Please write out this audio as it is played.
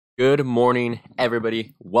Good morning,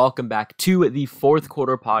 everybody. Welcome back to the fourth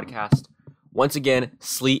quarter podcast. Once again,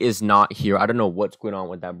 Sleet is not here. I don't know what's going on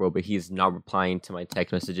with that, bro, but he is not replying to my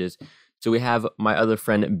text messages. So we have my other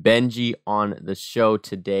friend Benji on the show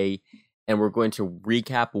today, and we're going to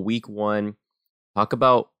recap week one, talk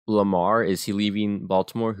about Lamar. Is he leaving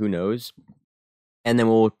Baltimore? Who knows? And then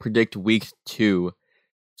we'll predict week two.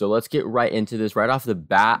 So let's get right into this. Right off the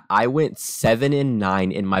bat, I went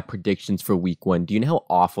 7-9 in my predictions for week one. Do you know how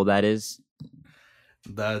awful that is?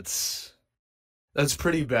 That's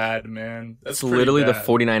pretty bad, man. That's literally bad. The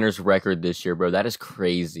 49ers record this year, bro. That is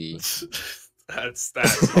crazy. That's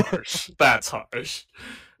harsh. That's harsh.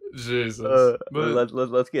 Jesus.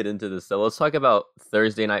 Let's get into this. So let's talk about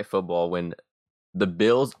Thursday Night Football when the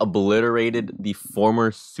Bills obliterated the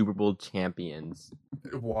former Super Bowl champions.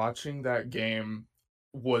 Watching that game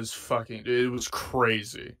was it was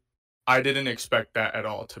crazy. I didn't expect that at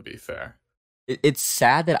all, to be fair. It's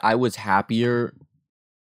sad that I was happier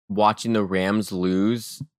watching the Rams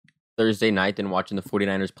lose Thursday night than watching the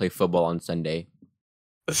 49ers play football on Sunday.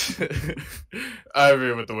 I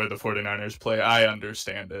agree with the way the 49ers play. I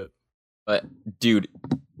understand it. But, dude,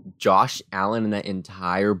 Josh Allen and that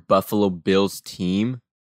entire Buffalo Bills team,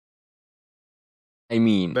 I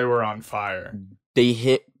mean, they were on fire.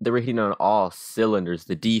 They were hitting on all cylinders.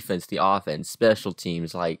 The defense, the offense, special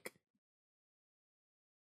teams. Like,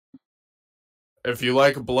 if you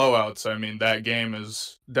like blowouts, I mean, that game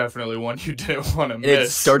is definitely one you didn't want to miss.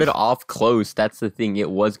 It started off close. That's the thing.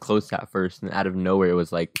 It was close at first, and out of nowhere, it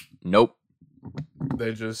was like, nope.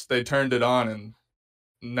 They turned it on and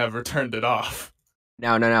never turned it off.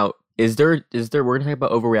 Now. Is there? We're gonna talk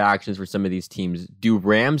about overreactions for some of these teams. Do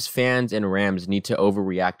Rams fans and Rams need to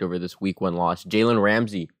overreact over this week one loss? Jalen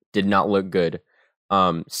Ramsey did not look good.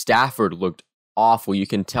 Stafford looked awful. You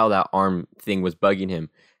can tell that arm thing was bugging him.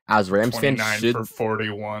 As Rams fans should. For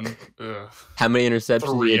 41. Ugh. How many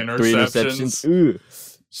interceptions? Three interceptions. Ugh.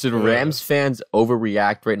 Should Rams fans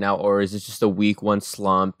overreact right now, or is it just a week one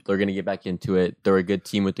slump? They're gonna get back into it. They're a good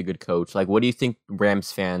team with a good coach. Like, what do you think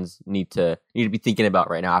Rams fans need to be thinking about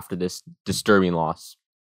right now after this disturbing loss?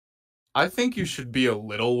 I think you should be a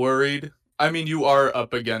little worried. I mean, you are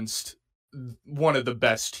up against one of the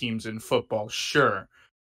best teams in football, sure,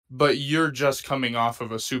 but you're just coming off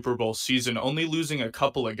of a Super Bowl season, only losing a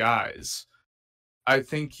couple of guys. I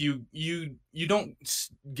think you don't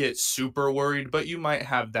get super worried, but you might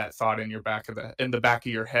have that thought in the back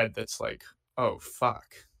of your head that's like, oh fuck,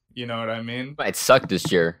 you know what I mean? It sucked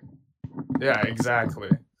this year. Yeah,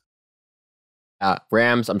 exactly.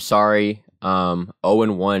 Rams, I'm sorry.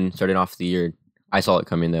 0-1 starting off the year. I saw it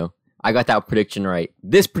coming though. I got that prediction right.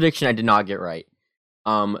 This prediction I did not get right.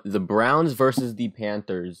 The Browns versus the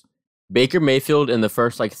Panthers. Baker Mayfield in the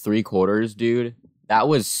first 3 quarters, dude. That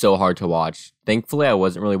was so hard to watch. Thankfully, I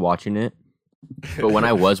wasn't really watching it. But when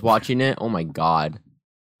I was watching it, oh my god.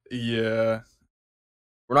 Yeah.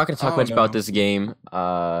 We're not going to talk much about this game.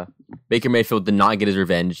 Baker Mayfield did not get his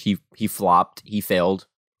revenge. He flopped. He failed.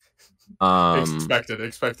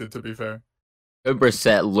 Expected to be fair.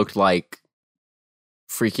 Brissett looked like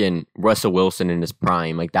freaking Russell Wilson in his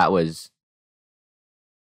prime. Like, that was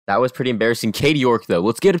pretty embarrassing. Katie York, though.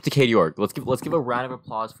 Let's get up to Katie York. Let's give a round of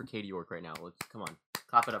applause for Katie York right now. Come on.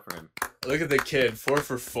 Clap it up for him. Look at the kid. 4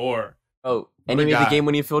 for 4. Oh, and he made the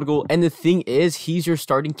game-winning field goal. And the thing is, he's your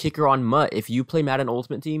starting kicker on MUT. If you play Madden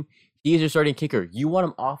Ultimate Team, he is your starting kicker. You want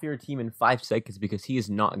him off your team in 5 seconds because he is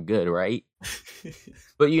not good, right?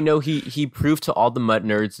 But he proved to all the MUT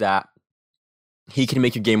nerds that he can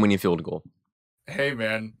make your game-winning field goal. Hey,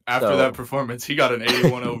 man, after that performance, he got an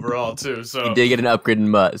 81 overall, too. So he did get an upgrade in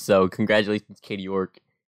MUT, so congratulations, Katie York.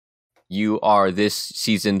 You are this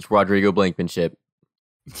season's Rodrigo Blankenship.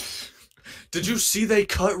 Did you see they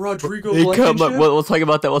cut Rodrigo Blankenship? We'll talk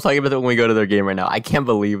about that. We'll talk about that when we go to their game right now. I can't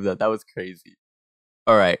believe that. That was crazy.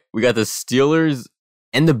 All right, we got the Steelers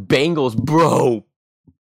and the Bengals, bro.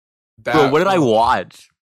 What did I watch?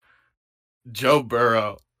 Joe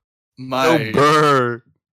Burrow. Joe Burrow.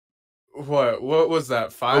 What was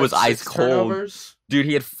that? 5? It was ice cold. Turnovers? Dude,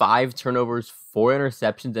 he had 5 turnovers, 4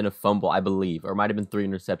 interceptions, and a fumble, I believe. Or it might have been 3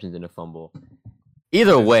 interceptions and a fumble.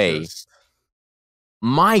 Either way,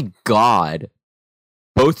 my God.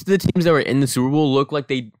 Both of the teams that were in the Super Bowl look like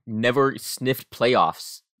they never sniffed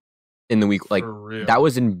playoffs in the week. Like, that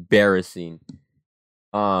was embarrassing.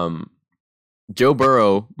 Joe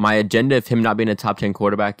Burrow, my agenda of him not being a top 10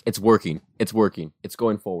 quarterback, it's working. It's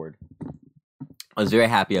going forward. I was very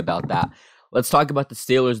happy about that. Let's talk about the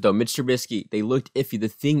Steelers, though. Mitch Trubisky, they looked iffy. The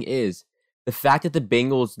thing is, the fact that the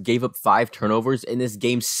Bengals gave up 5 turnovers and this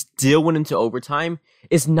game still went into overtime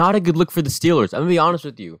is not a good look for the Steelers. I'm going to be honest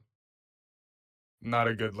with you. Not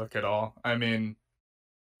a good look at all. I mean,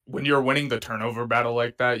 when you're winning the turnover battle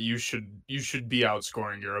like that, you should be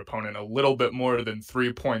outscoring your opponent a little bit more than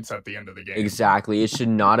 3 points at the end of the game. Exactly. It should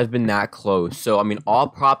not have been that close. So, I mean, all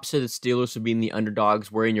props to the Steelers for being the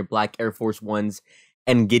underdogs, wearing your black Air Force Ones,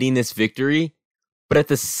 and getting this victory. But at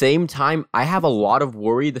the same time, I have a lot of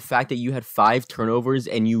worry. The fact that you had 5 turnovers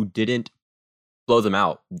and you didn't blow them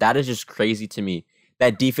out. That is just crazy to me.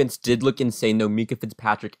 That defense did look insane, though. Mika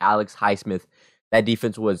Fitzpatrick, Alex Highsmith, that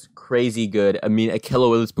defense was crazy good. I mean, Ahkello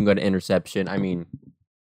Witherspoon got an interception. I mean,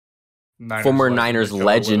 former Niners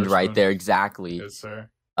legend right there. Exactly. Yes, sir.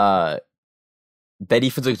 That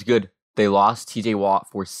defense looks good. They lost TJ Watt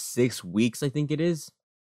for 6 weeks, I think it is.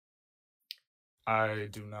 I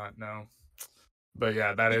do not know. But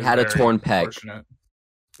yeah, that is had a torn pec.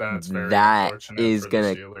 That's very unfortunate for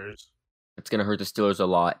the Steelers. It's gonna hurt the Steelers a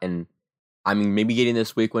lot, and I mean, maybe getting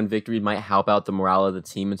this week one victory might help out the morale of the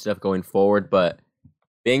team and stuff going forward. But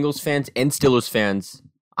Bengals fans and Steelers fans,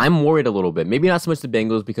 I'm worried a little bit. Maybe not so much the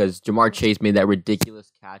Bengals because Jamar Chase made that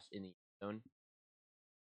ridiculous catch in the zone.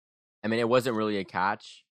 I mean, it wasn't really a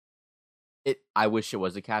catch. I wish it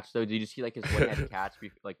was a catch though. Did you see like his one-handed catch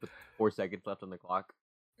like with 4 seconds left on the clock?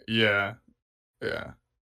 Yeah.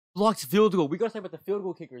 Blocked field goal. We gotta talk about the field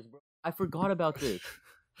goal kickers, bro. I forgot about this.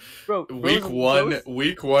 Bro,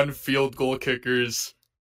 week one field goal kickers.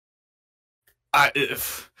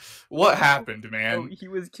 What happened, man? Bro, he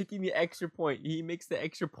was kicking the extra point. He makes the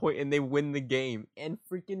extra point and they win the game. And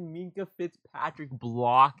freaking Minka Fitzpatrick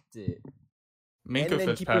blocked it. Minka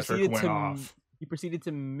Fitzpatrick went off. He proceeded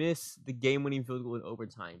to miss the game-winning field goal in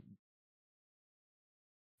overtime.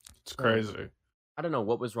 It's crazy. I don't know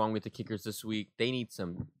what was wrong with the kickers this week. They need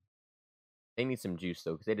some juice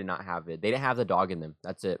though, because they did not have it. They didn't have the dog in them.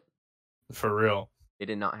 That's it. For real. They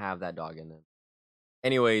did not have that dog in them.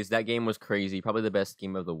 Anyways, that game was crazy. Probably the best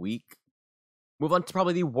game of the week. Move on to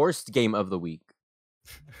probably the worst game of the week.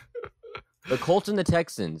 The Colts and the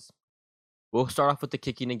Texans. We'll start off with the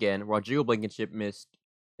kicking again. Rodrigo Blankenship missed, I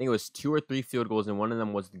think it was 2 or 3 field goals, and one of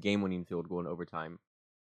them was the game-winning field goal in overtime.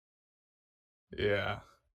 Yeah.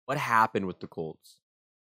 What happened with the Colts?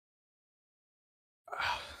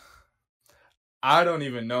 I don't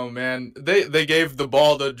even know, man. They gave the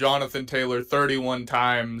ball to Jonathan Taylor 31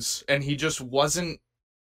 times, and he just wasn't...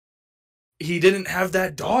 He didn't have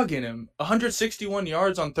that dog in him. 161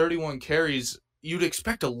 yards on 31 carries. You'd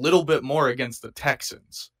expect a little bit more against the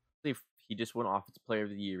Texans. He just won Offensive Player of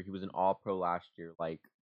the Year. He was an All-Pro last year.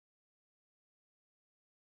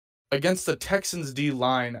 Against the Texans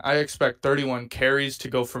D-line, I expect 31 carries to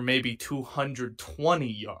go for maybe 220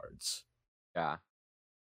 yards. Yeah.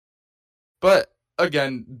 But,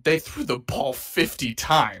 again, they threw the ball 50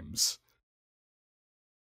 times.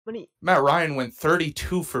 Matt Ryan went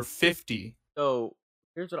 32 for 50. So,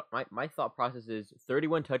 here's what my thought process is.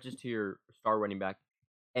 31 touches to your star running back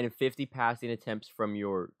and 50 passing attempts from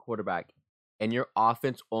your quarterback. And your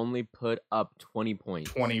offense only put up 20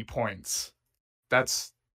 points. 20 points.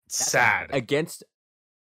 That's sad. Against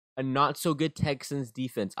a not-so-good Texans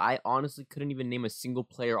defense. I honestly couldn't even name a single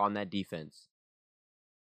player on that defense.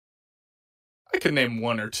 I could name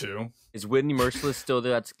 1 or 2. Is Whitney Merciless still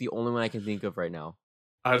there? That's the only one I can think of right now.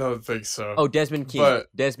 I don't think so. Oh, Desmond King.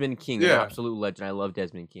 But, Desmond King, yeah. An absolute legend. I love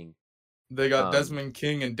Desmond King. They got Desmond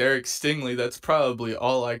King and Derek Stingley. That's probably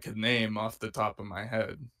all I could name off the top of my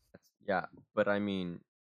head. Yeah, but I mean...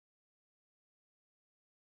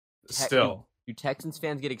 Still. Do Texans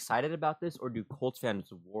fans get excited about this, or do Colts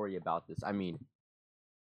fans worry about this? I mean,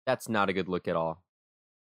 that's not a good look at all.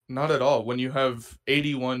 Not at all. When you have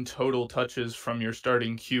 81 total touches from your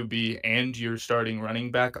starting QB and your starting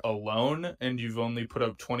running back alone, and you've only put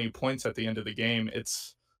up 20 points at the end of the game,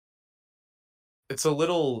 it's a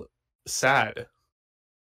little sad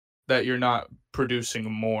that you're not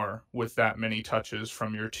producing more with that many touches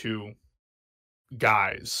from your 2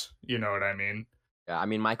 guys. You know what I mean? Yeah, I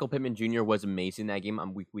mean, Michael Pittman Jr. was amazing that game.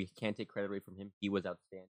 We can't take credit away from him. He was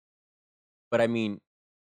outstanding. But I mean,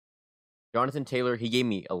 Jonathan Taylor, he gave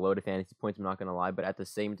me a load of fantasy points, I'm not going to lie. But at the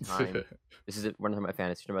same time, we're not talking about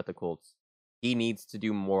fantasy, we're talking about the Colts. He needs to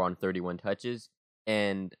do more on 31 touches.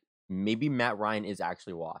 And maybe Matt Ryan is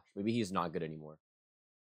actually washed. Maybe he's not good anymore.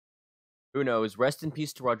 Who knows? Rest in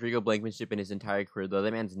peace to Rodrigo Blankenship in his entire career, though.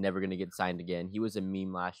 That man's never going to get signed again. He was a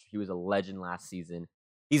meme last year. He was a legend last season.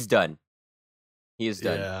 He's done. He is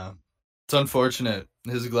done. Yeah. It's unfortunate.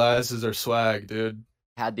 His glasses are swag, dude.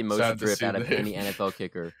 Had the most drip out of any NFL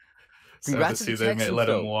kicker. Congrats to the Texans, they let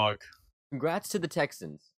him walk. Congrats to the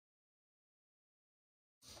Texans.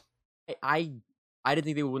 I didn't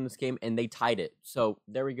think they would win this game, and they tied it. So,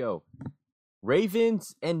 there we go.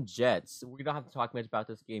 Ravens and Jets. We don't have to talk much about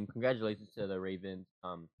this game. Congratulations to the Ravens.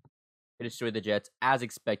 They destroyed the Jets as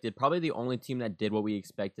expected. Probably the only team that did what we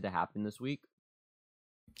expected to happen this week.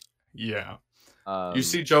 Yeah. Um, You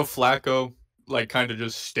see Joe Flacco like kind of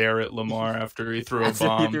just stare at Lamar after he threw a after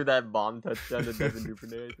bomb. he threw that bomb touchdown to Devin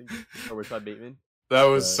Duvernay, I think, or Rashad Bateman. That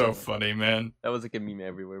was so funny, man. That was like a meme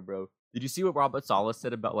everywhere, bro. Did you see what Robert Saleh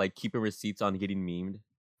said about like keeping receipts on getting memed?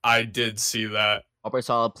 I did see that. Robert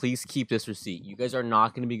Saleh, please keep this receipt. You guys are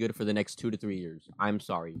not going to be good for the next 2 to 3 years. I'm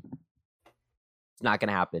sorry. It's not going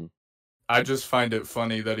to happen. I just find it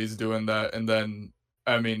funny that he's doing that, and then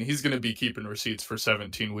I mean he's gonna be keeping receipts for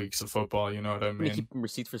 17 weeks of football. You know what I I'm going to mean? keep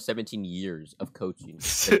receipts for 17 years of coaching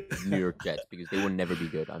the New York Jets because they will never be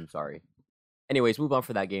good. I'm sorry. Anyways, move on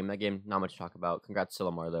for that game. That game, not much to talk about. Congrats to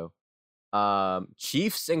Lamar, though.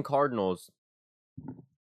 Chiefs and Cardinals.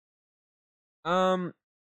 Can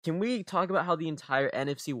we talk about how the entire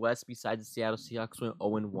NFC West, besides the Seattle Seahawks, went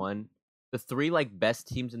 0-1? The 3 like best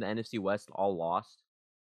teams in the NFC West all lost.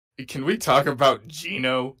 Can we talk about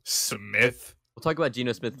Geno Smith? We'll talk about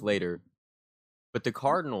Geno Smith later. But the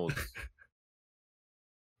Cardinals.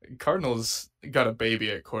 Cardinals got a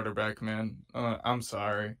baby at quarterback, man. I'm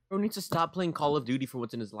sorry. Bro needs to stop playing Call of Duty for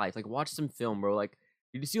once in his life. Like, watch some film, bro. Like,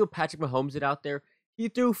 did you see what Patrick Mahomes did out there? He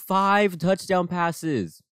threw 5 touchdown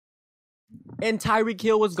passes. And Tyreek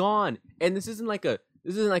Hill was gone. And this isn't like a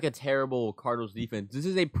terrible Cardinals defense. This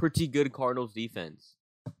is a pretty good Cardinals defense.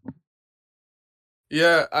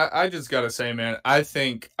 Yeah, I just gotta say, man, I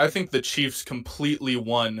think the Chiefs completely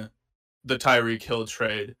won the Tyreek Hill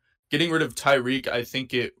trade. Getting rid of Tyreek, I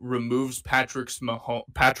think it removes Patrick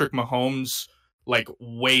Mahomes like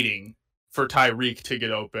waiting for Tyreek to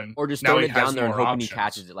get open. Or just now throwing he it has down there and more hoping options. he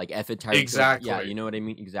catches it. Like, F it, Tyreek. Exactly. Yeah, you know what I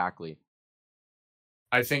mean? Exactly.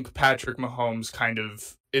 I think Patrick Mahomes kind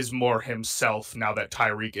of is more himself now that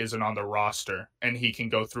Tyreek isn't on the roster, and he can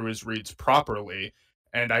go through his reads properly.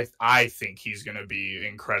 And I think he's going to be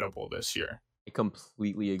incredible this year. I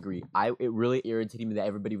completely agree. It really irritated me that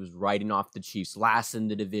everybody was writing off the Chiefs last in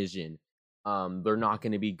the division. They're not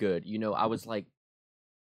going to be good. You know, I was like,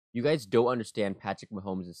 you guys don't understand Patrick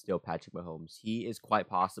Mahomes is still Patrick Mahomes. He is quite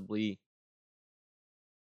possibly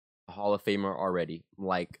a Hall of Famer already.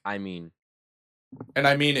 Like, I mean... And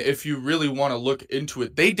I mean, if you really want to look into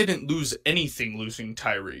it, they didn't lose anything losing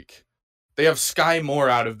Tyreek. They have Sky Moore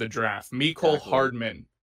out of the draft, Mecole Hardman,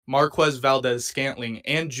 Marquez Valdez-Scantling,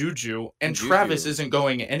 and Juju, and Travis isn't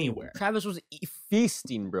going anywhere. Travis was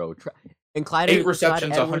feasting, bro. And Clyde 8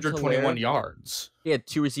 receptions, 121 yards. He had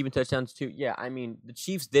 2 receiving touchdowns too. Yeah, I mean, the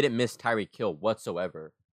Chiefs didn't miss Tyreek Hill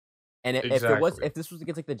whatsoever. And if this was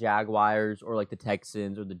against like the Jaguars or like the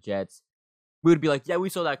Texans or the Jets, we would be like, yeah, we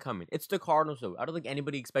saw that coming. It's the Cardinals, though. I don't think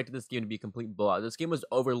anybody expected this game to be a complete blowout. This game was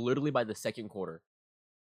over literally by the second quarter.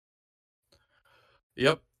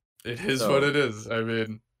 Yep, it is what it is. I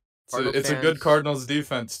mean, it's a good Cardinals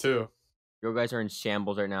defense, too. You guys are in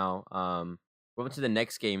shambles right now. Going to the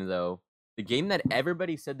next game, though. The game that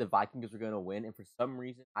everybody said the Vikings were going to win, and for some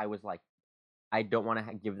reason, I was like, I don't want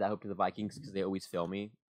to give that hope to the Vikings because they always fail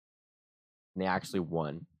me. And they actually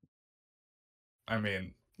won. I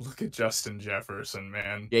mean... Look at Justin Jefferson,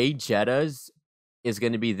 man. Jay Jettas is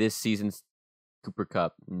going to be this season's Cooper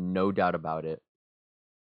Kupp. No doubt about it.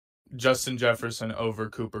 Justin Jefferson over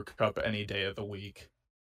Cooper Kupp any day of the week.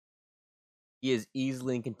 He is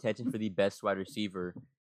easily in contention for the best wide receiver.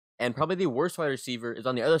 And probably the worst wide receiver is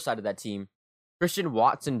on the other side of that team. Christian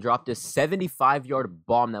Watson dropped a 75-yard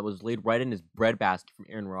bomb that was laid right in his breadbasket from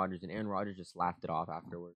Aaron Rodgers, and Aaron Rodgers just laughed it off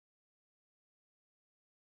afterwards.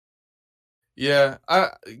 Yeah,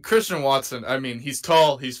 Christian Watson, I mean, he's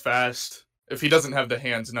tall, he's fast. If he doesn't have the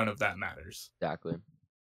hands, none of that matters. Exactly.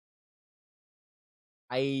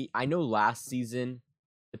 I know last season,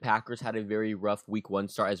 the Packers had a very rough week 1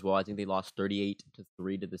 start as well. I think they lost 38-3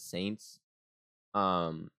 to the Saints.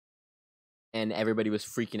 And everybody was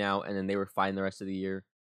freaking out, and then they were fine the rest of the year.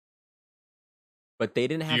 But they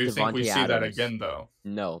didn't have Devontae Adams. Do you think we see that again, though?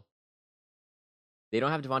 No. They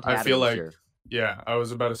don't have Devontae Adams. I feel like... Here. Yeah, I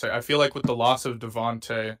was about to say, I feel like with the loss of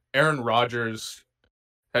Devontae, Aaron Rodgers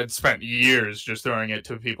had spent years just throwing it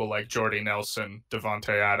to people like Jordy Nelson,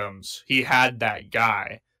 Devontae Adams. He had that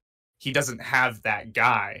guy. He doesn't have that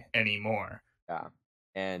guy anymore. Yeah.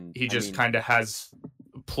 And he just kind of has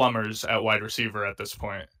plumbers at wide receiver at this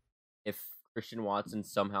point. If Christian Watson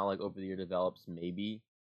somehow like over the year develops, maybe.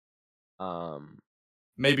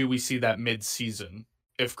 Maybe we see that mid-season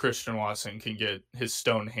if Christian Watson can get his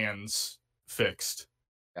stone hands fixed.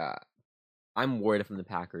 Yeah, I'm worried from the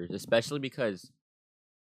Packers, especially because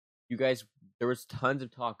you guys, there was tons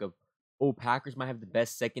of talk of, oh, Packers might have the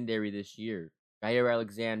best secondary this year. Jair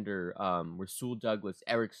Alexander, Rasul Douglas,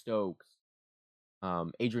 Eric Stokes,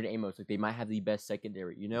 Adrian Amos. Like they might have the best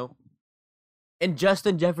secondary, you know. And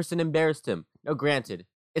Justin Jefferson embarrassed him. Now, granted,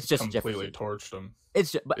 it's just Completely Jefferson. torched him.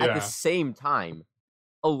 It's just, but at the Yeah. same time,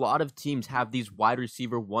 a lot of teams have these wide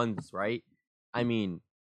receiver ones, right? I mean,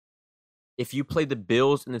 if you play the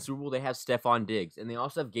Bills in the Super Bowl, they have Stephon Diggs, and they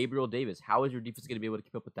also have Gabriel Davis. How is your defense going to be able to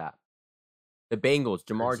keep up with that? The Bengals,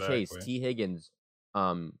 Jamar Chase, Exactly. T. Higgins,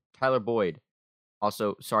 Tyler Boyd.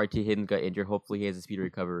 Also, sorry, T. Higgins got injured. Hopefully, he has a speedy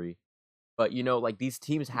recovery. But you know, like these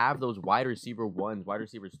teams have those wide receiver ones, wide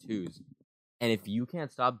receivers twos, and if you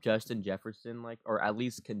can't stop Justin Jefferson, like or at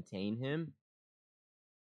least contain him,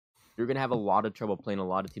 you're gonna have a lot of trouble playing a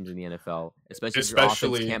lot of teams in the NFL, especially if your offense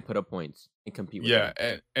Especially, can't put up points and compete with yeah,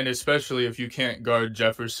 them. and especially if you can't guard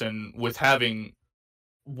Jefferson with having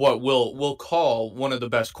what we'll call one of the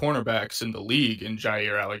best cornerbacks in the league in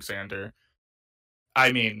Jair Alexander.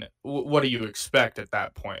 I mean, what do you expect at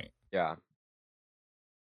that point? Yeah.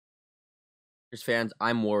 Packers fans,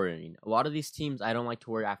 I'm worrying. A lot of these teams, I don't like to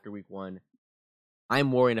worry after week 1.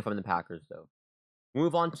 I'm worrying if I'm the Packers, though.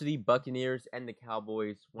 Move on to the Buccaneers and the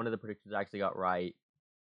Cowboys. One of the predictions I actually got right.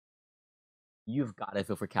 You've got to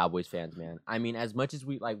feel for Cowboys fans, man. I mean, as much as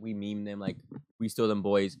we meme them, like we still them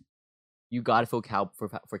boys. You got to feel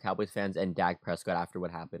for Cowboys fans and Dak Prescott after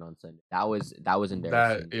what happened on Sunday. That was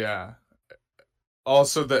embarrassing. Yeah.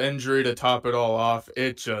 Also, the injury to top it all off,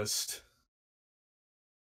 it's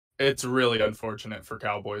really unfortunate for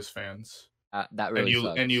Cowboys fans. That And really you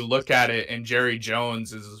sucks. look at it, and Jerry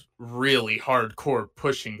Jones is really hardcore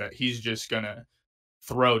pushing that he's just gonna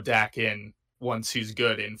throw Dak in once he's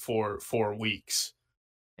good in 4 weeks.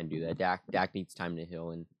 And do that. Dak needs time to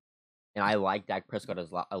heal, and I like Dak Prescott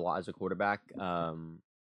a lot as a quarterback.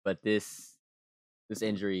 But this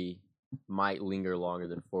injury might linger longer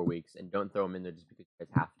than 4 weeks, and don't throw him in there just because you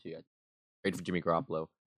guys have to. Trade for Jimmy Garoppolo.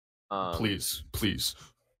 Please.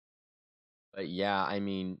 But yeah, I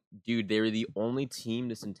mean, dude, they were the only team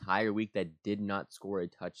this entire week that did not score a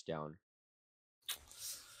touchdown.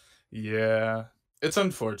 Yeah, it's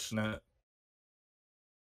unfortunate.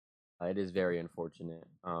 It is very unfortunate.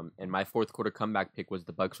 And my fourth quarter comeback pick was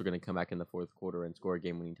the Bucks were going to come back in the fourth quarter and score a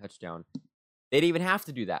game-winning touchdown. They didn't even have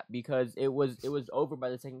to do that because it was over by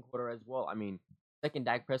the second quarter as well. I mean, second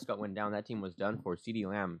Dak Prescott went down, that team was done for. CeeDee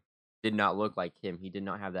Lamb did not look like him. He did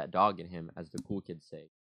not have that dog in him, as the cool kids say.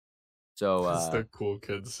 So, As the cool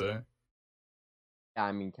kids say. yeah,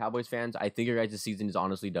 I mean, Cowboys fans, I think your guys' season is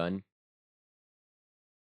honestly done.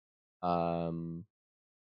 Bucks,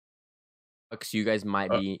 you guys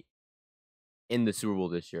might be in the Super Bowl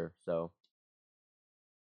this year, so.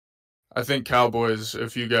 I think Cowboys,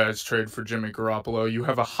 if you guys trade for Jimmy Garoppolo, you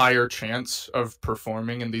have a higher chance of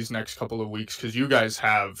performing in these next couple of weeks because you guys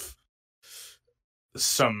have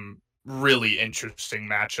some really interesting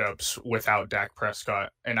matchups without Dak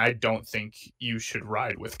Prescott, and I don't think you should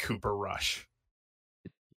ride with Cooper Rush.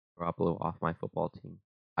 Garoppolo off my football team.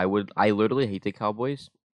 I literally hate the Cowboys,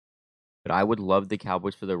 but I would love the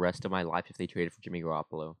Cowboys for the rest of my life if they traded for Jimmy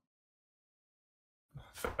Garoppolo.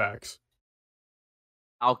 Facts.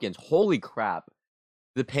 Falcons, holy crap.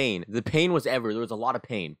 The pain was there was a lot of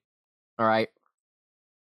pain. All right.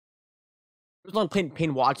 There was a lot of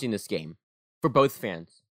pain watching this game for both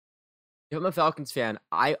fans. If I'm a Falcons fan,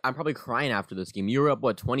 I'm probably crying after this game. You were up,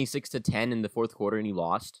 26-10 in the fourth quarter and you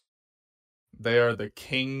lost? They are the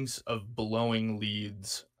kings of blowing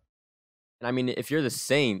leads. And I mean, if you're the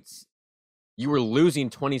Saints, you were losing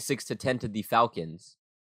 26-10 to the Falcons.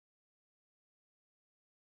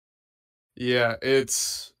 Yeah,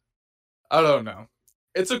 I don't know.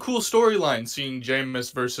 It's a cool storyline seeing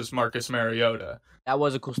Jameis versus Marcus Mariota. That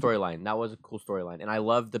was a cool storyline. And I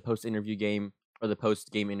loved the post-game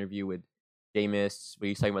interview with Jameis, where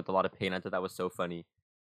he's talking about a lot of pain. I thought that was so funny.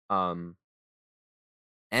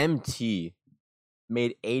 MT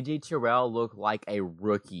made AJ Terrell look like a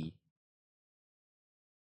rookie.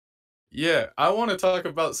 Yeah, I want to talk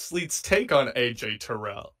about Sleet's take on AJ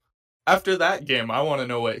Terrell. After that game, I want to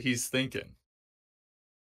know what he's thinking.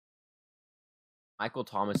 Michael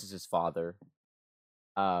Thomas is his father.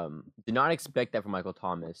 Did not expect that from Michael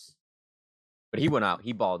Thomas. But he went out.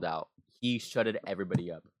 He balled out. He shutted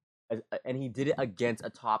everybody up. And he did it against a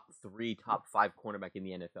top 3, top 5 cornerback in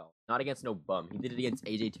the NFL. Not against no bum. He did it against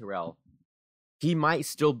AJ Terrell. He might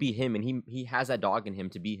still be him, and he has that dog in him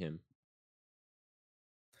to be him.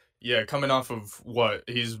 Yeah, coming off of what?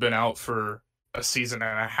 He's been out for a season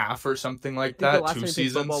and a half or something like I think that. the last 2 time he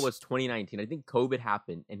seasons. played football was 2019. I think COVID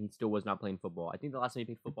happened, and he still was not playing football. I think the last time he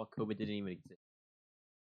played football, COVID didn't even exist.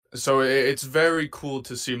 So it's very cool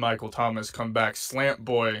to see Michael Thomas come back. Slant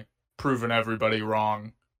boy, proving everybody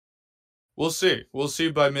wrong. We'll see. We'll see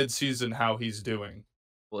by midseason how he's doing.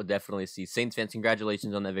 We'll definitely see. Saints fans,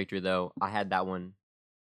 congratulations on that victory, though. I had that one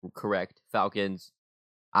correct. Falcons,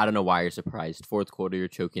 I don't know why you're surprised. Fourth quarter, you're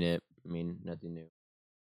choking it. I mean, nothing new.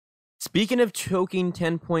 Speaking of choking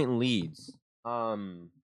 10-point leads, I don't know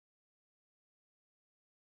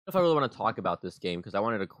if I really want to talk about this game because I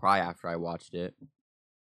wanted to cry after I watched it.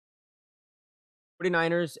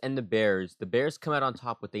 49ers and the Bears. The Bears come out on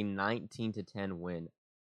top with a 19-10 win.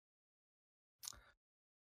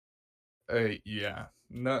 Yeah.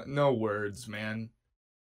 No words, man.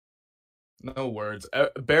 No words.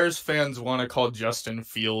 Bears fans want to call Justin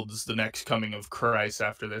Fields the next coming of Christ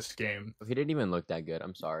after this game. He didn't even look that good.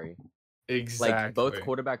 I'm sorry. Exactly. Like, both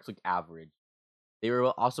quarterbacks look average. They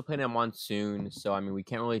were also playing a monsoon, so, I mean, we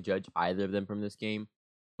can't really judge either of them from this game.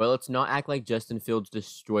 But let's not act like Justin Fields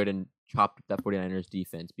destroyed and chopped that 49ers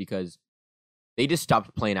defense because they just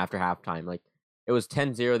stopped playing after halftime. Like, it was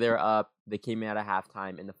 10-0, they were up. They came out at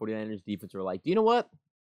halftime, and the 49ers defense were like, do you know what?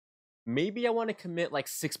 Maybe I want to commit,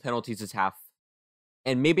 6 penalties this half.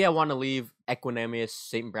 And maybe I want to leave Equanimous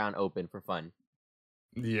St. Brown open for fun.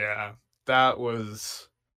 Yeah, that was...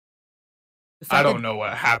 I don't know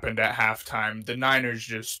what happened at halftime. The Niners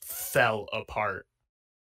just fell apart.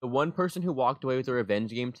 The one person who walked away with a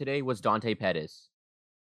revenge game today was Dante Pettis.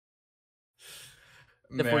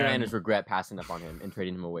 The 49ers regret passing up on him and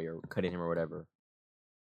trading him away or cutting him or whatever.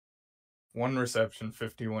 1 reception,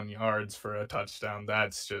 51 yards for a touchdown.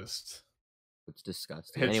 That's just... It's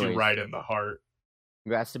disgusting. Hits you right in the heart.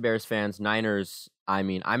 Congrats to Bears fans. Niners, I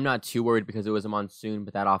mean, I'm not too worried because it was a monsoon,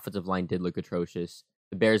 but that offensive line did look atrocious.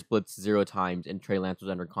 The Bears blitzed 0 times, and Trey Lance was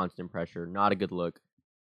under constant pressure. Not a good look.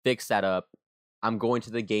 Fix that up. I'm going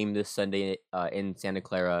to the game this Sunday in Santa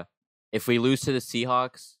Clara. If we lose to the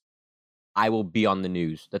Seahawks, I will be on the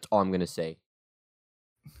news. That's all I'm going to say.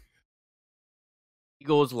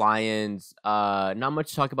 Eagles, Lions, not much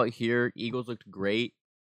to talk about here. Eagles looked great.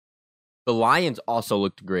 The Lions also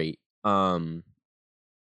looked great. Not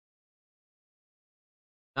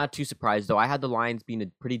too surprised, though. I had the Lions being a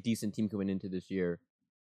pretty decent team coming into this year.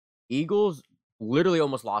 Eagles literally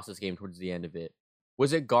almost lost this game towards the end of it.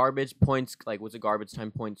 Was it garbage points? Was it garbage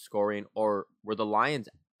time points scoring? Or were the Lions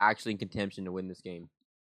actually in contention to win this game?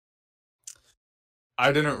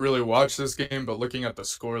 I didn't really watch this game, but looking at the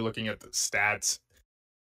score, looking at the stats,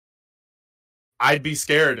 I'd be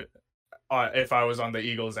scared if I was on the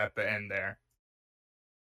Eagles at the end there.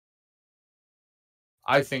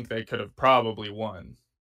 I think they could have probably won.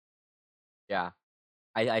 Yeah.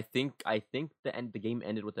 I think the game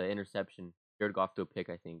ended with an interception. Jared Goff to a pick,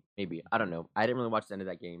 I think. Maybe. I don't know. I didn't really watch the end of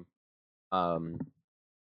that game.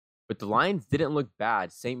 But the Lions didn't look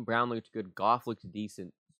bad. St. Brown looked good. Goff looked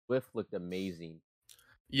decent. Swift looked amazing.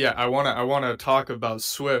 Yeah, I wanna talk about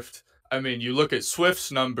Swift. I mean, you look at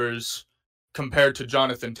Swift's numbers compared to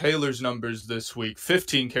Jonathan Taylor's numbers this week.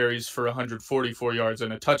 15 carries for 144 yards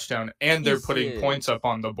and a touchdown, and they're putting points up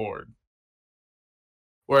on the board.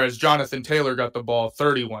 Whereas Jonathan Taylor got the ball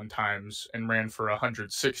 31 times and ran for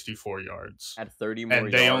 164 yards. Had 30 more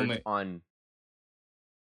yards on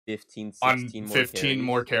 15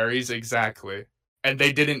 more carries, exactly. And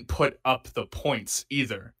they didn't put up the points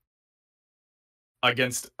either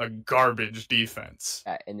against a garbage defense.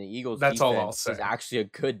 And the Eagles' defense all I'll say. Is actually a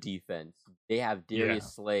good defense. They have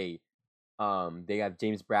Darius Slay. They have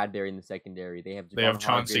James Bradbury in the secondary. They have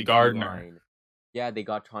Chauncey Gardner. D-line. Yeah, they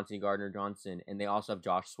got Chauncey Gardner-Johnson, and they also have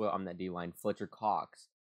Josh Sweat on that D-line, Fletcher Cox.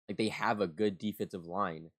 They have a good defensive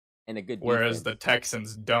line and a good defense. Whereas the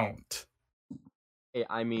Texans don't. Hey,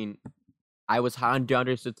 I mean, I was high on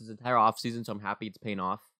DeAndre Swift this entire offseason, so I'm happy it's paying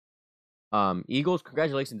off. Eagles,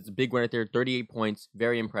 congratulations. It's a big win right there. 38 points.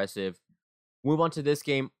 Very impressive. Move on to this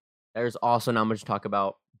game. There's also not much to talk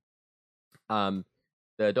about. The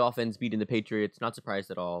Dolphins beating the Patriots. Not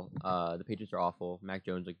surprised at all. The Patriots are awful. Mac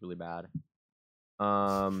Jones looked really bad.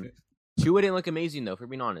 Tua didn't look amazing, though, if we're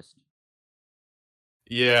being honest.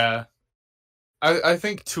 Yeah. I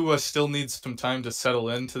think Tua still needs some time to settle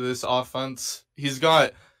into this offense. He's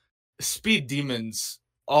got speed demons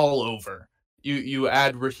all over. You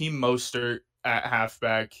add Raheem Mostert at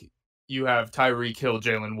halfback. You have Tyreek Hill,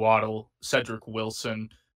 Jalen Waddle, Cedric Wilson,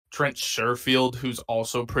 Trent Sherfield, who's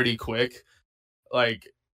also pretty quick. I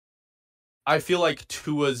feel like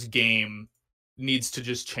Tua's game needs to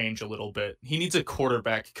just change a little bit. He needs a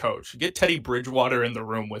quarterback coach. Get Teddy Bridgewater in the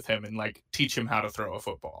room with him and teach him how to throw a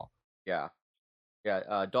football. Yeah.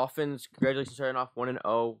 Yeah, Dolphins, congratulations starting off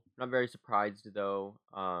 1-0. Not very surprised though.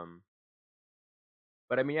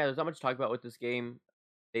 But I mean, yeah, there's not much to talk about with this game.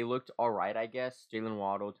 They looked alright, I guess. Jalen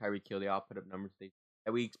Waddle, Tyreek Hill, they all put up numbers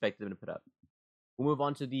that we expected them to put up. We'll move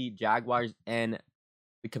on to the Jaguars and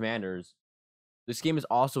the Commanders. This game is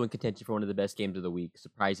also in contention for one of the best games of the week,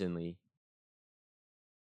 surprisingly.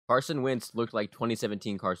 Carson Wentz looked like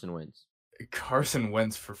 2017 Carson Wentz. Carson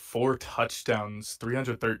Wentz for 4 touchdowns,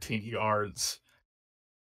 313 yards.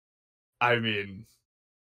 I mean,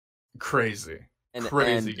 crazy.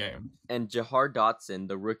 Crazy game. And Jahar Dotson,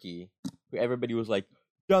 the rookie, who everybody was like,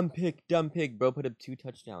 dumb pick. Bro put up 2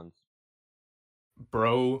 touchdowns.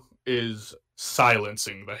 Bro is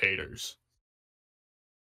silencing the haters.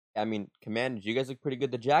 I mean, Commanders, you guys look pretty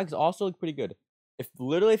good. The Jags also look pretty good. If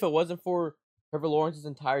it wasn't for Trevor Lawrence's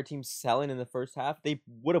entire team selling in the first half, they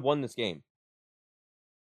would have won this game.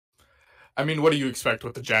 I mean, what do you expect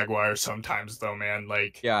with the Jaguars sometimes, though, man?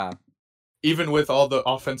 Like, yeah, even with all the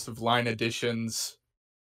offensive line additions,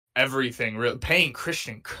 everything, paying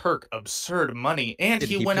Christian Kirk absurd money, and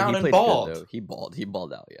he went out and balled. Good, though. He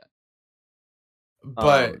balled out, yeah.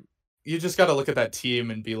 But you just got to look at that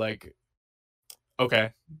team and be like,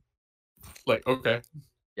 okay.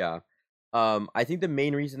 Yeah. I think the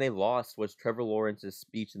main reason they lost was Trevor Lawrence's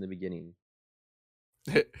speech in the beginning.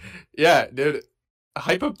 Yeah, dude.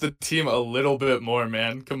 Hype up the team a little bit more,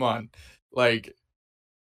 man. Come on. Like,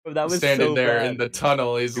 that was standing so there bad. in the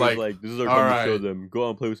tunnel. He's like, this is our time to show them. Go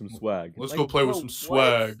on, play with some swag. Let's go play with some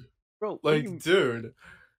swag. Bro, dude.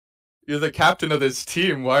 You're the captain of this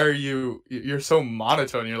team. Why are you're so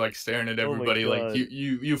monotone? You're like staring at everybody like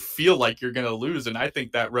you feel like you're gonna lose, and I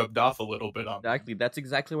think that rubbed off a little bit on me. Exactly. That's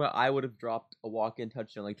exactly why I would have dropped a walk-in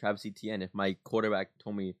touchdown like Travis Etienne if my quarterback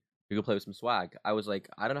told me to go play with some swag. I was like,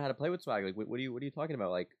 I don't know how to play with swag. Like, what are you talking about?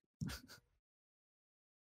 Like,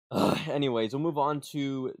 anyways, we'll move on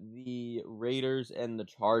to the Raiders and the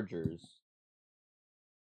Chargers.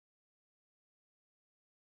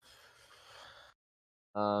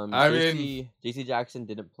 JC Jackson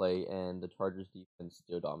didn't play, and the Chargers defense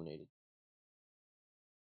still dominated.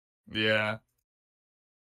 Yeah.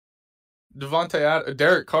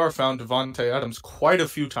 Derek Carr found Devontae Adams quite a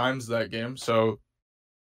few times that game, so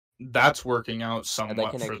that's working out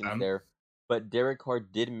somewhat for them. There. But Derek Carr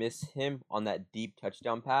did miss him on that deep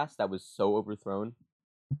touchdown pass that was so underthrown,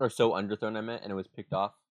 I meant, and it was picked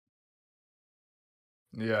off.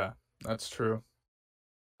 Yeah, that's true.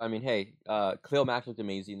 I mean, hey, Khalil Mack looked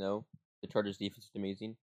amazing, though. The Chargers defense looked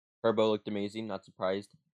amazing. Herbo looked amazing, not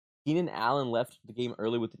surprised. Keenan Allen left the game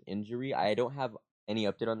early with an injury. I don't have any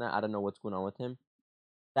update on that. I don't know what's going on with him.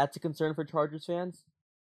 That's a concern for Chargers fans.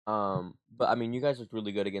 But, I mean, you guys looked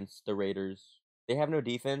really good against the Raiders. They have no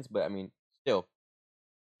defense, but, I mean, still.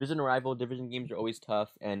 Division rival, division games are always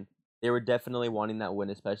tough, and they were definitely wanting that win,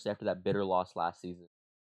 especially after that bitter loss last season.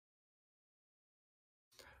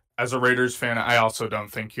 As a Raiders fan, I also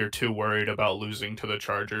don't think you're too worried about losing to the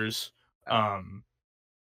Chargers.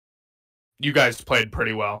 You guys played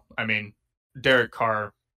pretty well. I mean, Derek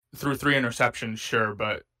Carr threw 3 interceptions, sure,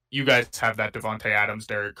 but you guys have that Devontae Adams,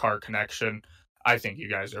 Derek Carr connection. I think you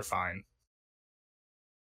guys are fine.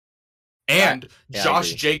 And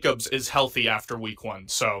Josh Jacobs is healthy after week 1,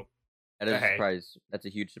 so that is a surprise. That's a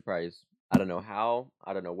huge surprise. I don't know how.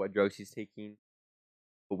 I don't know what drugs he's taking,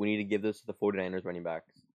 but we need to give this to the 49ers running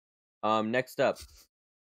backs. Next up,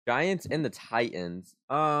 Giants and the Titans.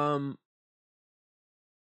 Saquon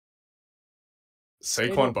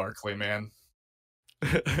Barkley, man.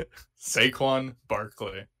 Saquon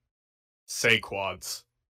Barkley. Saquads.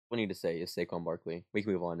 What I need to say is Saquon Barkley. We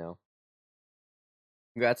can move on now.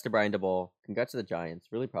 Congrats to Brian DeBall. Congrats to the Giants.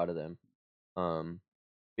 Really proud of them.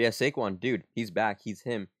 Yeah, Saquon, dude, he's back. He's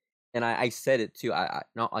him. And I said it too. I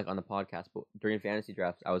not like on the podcast, but during fantasy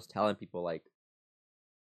drafts, I was telling people like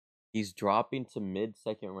he's dropping to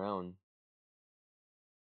mid-second round.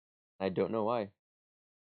 I don't know why.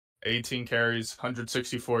 18 carries,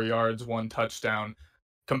 164 yards, 1 touchdown.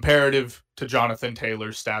 Comparative to Jonathan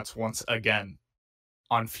Taylor's stats once again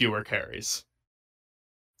on fewer carries.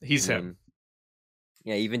 He's him.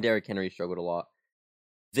 Yeah, even Derrick Henry struggled a lot.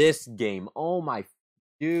 This game, oh my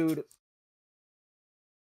dude.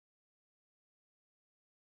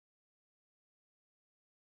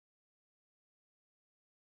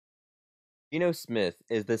 Geno Smith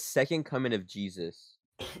is the second coming of Jesus.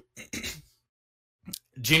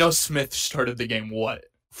 Geno Smith started the game,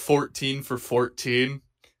 14 for 14,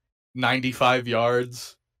 95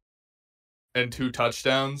 yards, and 2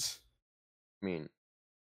 touchdowns. I mean,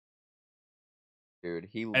 dude,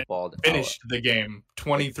 he balled out. Finished the game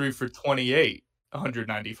 23 for 28,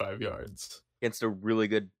 195 yards. Against a really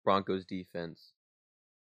good Broncos defense.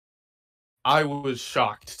 I was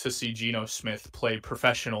shocked to see Geno Smith play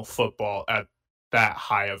professional football at that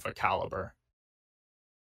high of a caliber.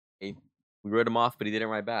 We wrote him off, but he didn't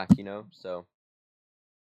write back, so.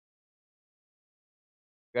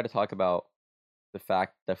 We got to talk about the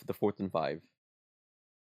fact that the 4th and 5.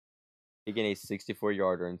 taking a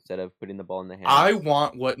 64-yarder instead of putting the ball in the hands. I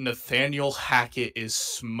want what Nathaniel Hackett is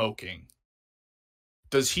smoking.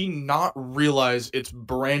 Does he not realize it's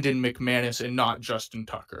Brandon McManus and not Justin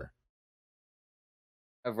Tucker?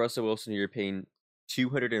 Of Russell Wilson, you're paying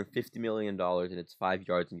 $250 million, and it's 5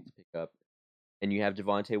 yards you need to pick up. And you have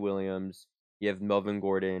Javonte Williams, you have Melvin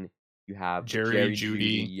Gordon, you have Jerry Jeudy,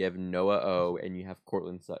 Jeudy. you have Noah O, and you have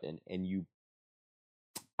Cortland Sutton. And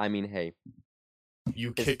hey,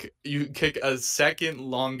 You kick a second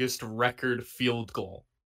longest record field goal.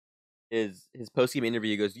 his post-game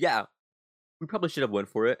interview, he goes, "Yeah, we probably should have went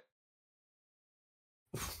for it."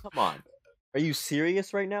 Come on, are you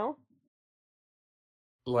serious right now,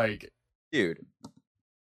 Like, dude?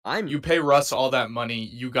 You pay Russ all that money,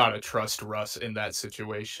 you gotta trust Russ in that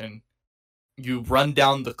situation. You run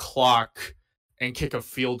down the clock and kick a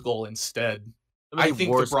field goal instead. I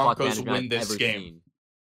think the Broncos win this game.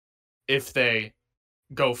 If they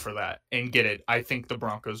go for that and get it, I think the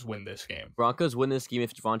Broncos win this game. Broncos win this game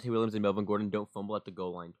if Javonte Williams and Melvin Gordon don't fumble at the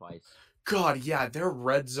goal line twice. God, yeah, their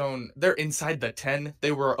red zone, they're inside the 10.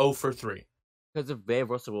 They were 0 for 3. Because if they have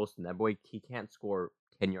Russell Wilson, that boy, he can't score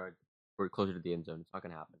 10 yards or closer to the end zone. It's not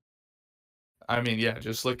going to happen. I mean, yeah,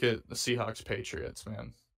 just look at the Seahawks Patriots,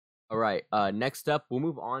 man. All right. Next up, we'll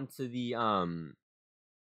move on to talk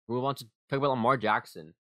about Lamar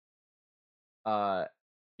Jackson.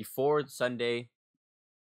 Before Sunday,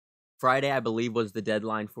 Friday, I believe, was the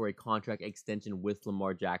deadline for a contract extension with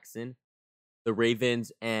Lamar Jackson. The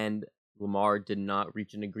Ravens and Lamar did not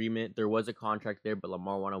reach an agreement. There was a contract there, but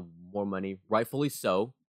Lamar wanted more money, rightfully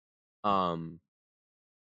so.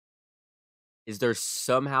 Is there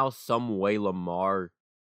somehow, some way Lamar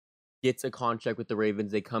gets a contract with the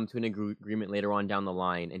Ravens, they come to an agreement later on down the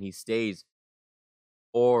line, and he stays?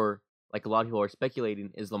 Or, like a lot of people are speculating,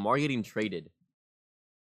 is Lamar getting traded?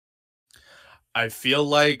 I feel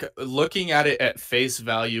like, looking at it at face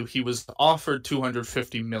value, he was offered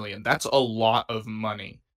 $250 million. That's a lot of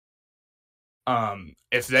money.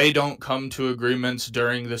 If they don't come to agreements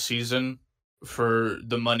during the season for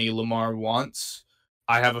the money Lamar wants,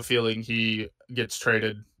 I have a feeling he gets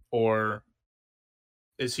traded, or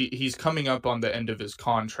he's coming up on the end of his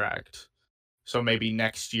contract. So maybe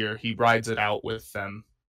next year he rides it out with them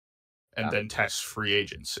and then tests free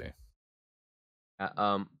agency.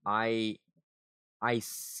 I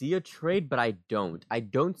see a trade, but I don't. I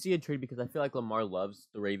don't see a trade because I feel like Lamar loves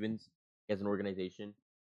the Ravens as an organization.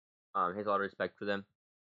 Has a lot of respect for them.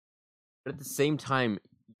 But at the same time,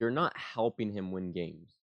 you're not helping him win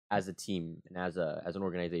games as a team and as an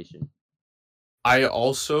organization. I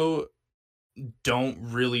also don't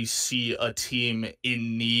really see a team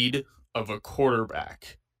in need of a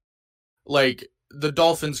quarterback. Like, the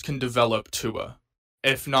Dolphins can develop Tua.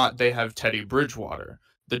 If not, they have Teddy Bridgewater.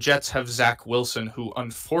 The Jets have Zach Wilson, who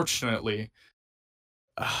unfortunately,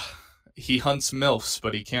 he hunts MILFs,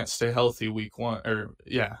 but he can't stay healthy week 1.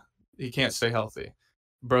 He can't stay healthy.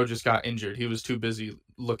 Bro just got injured. He was too busy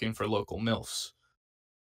looking for local MILFs.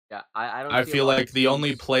 Yeah, I don't. I feel like the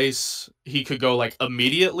only place he could go, like,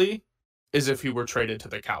 immediately is if he were traded to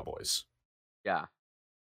the Cowboys. Yeah.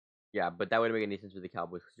 Yeah, but that wouldn't make any sense with the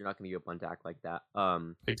Cowboys because you're not going to give up on Dak like that.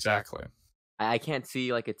 Exactly. I can't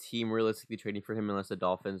see like a team realistically trading for him unless the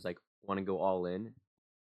Dolphins like want to go all in.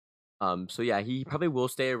 So yeah, he probably will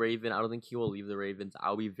stay a Raven. I don't think he will leave the Ravens.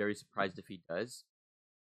 I'll be very surprised if he does.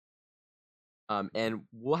 And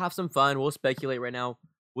we'll have some fun. We'll speculate right now.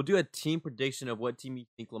 We'll do a team prediction of what team you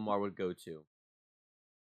think Lamar would go to.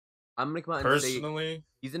 I'm gonna come out and say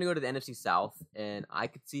he's gonna go to the NFC South, and I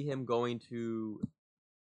could see him going to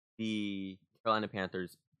the Carolina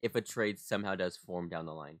Panthers if a trade somehow does form down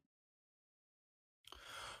the line.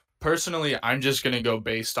 Personally, I'm just going to go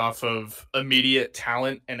based off of immediate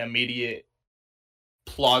talent and immediate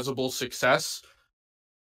plausible success.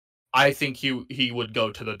 I think he would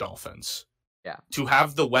go to the Dolphins. Yeah. To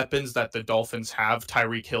have the weapons that the Dolphins have,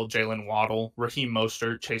 Tyreek Hill, Jalen Waddle, Raheem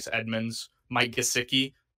Mostert, Chase Edmonds, Mike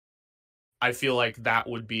Gesicki, I feel like that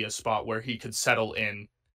would be a spot where he could settle in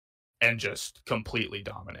and just completely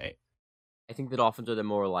dominate. I think the Dolphins are the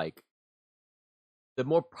more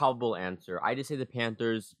probable answer. I just say the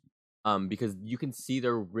Panthers, because you can see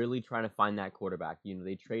they're really trying to find that quarterback. You know,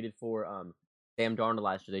 they traded for Sam Darnold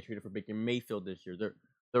last year. They traded for Baker Mayfield this year.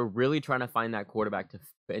 They're really trying to find that quarterback to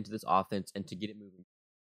fit into this offense and to get it moving.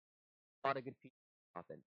 A lot of good pieces in the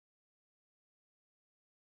offense.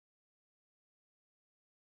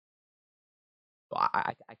 So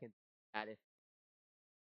I can add it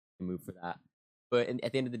move for that. But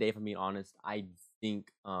at the end of the day, if I'm being honest, I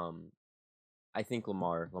think Lamar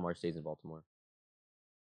stays in Baltimore.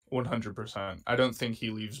 100%. I don't think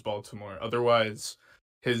he leaves Baltimore. Otherwise,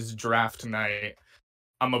 his draft night,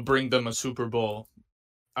 I'm going to bring them a Super Bowl.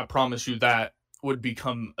 I promise you that would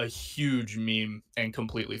become a huge meme and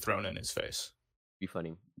completely thrown in his face. Be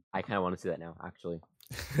funny. I kind of want to see that now, actually.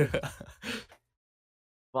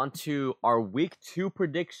 On to our week 2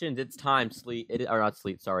 predictions. It's time, Sleet. Or not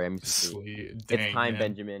Sleet, sorry. I'm Sleet. Dang, it's time, man.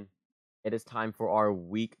 Benjamin. It is time for our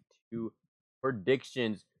week 2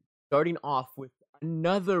 predictions. Starting off with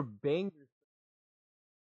another banger.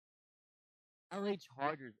 LA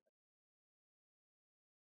Chargers.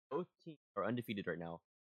 Both teams are undefeated right now.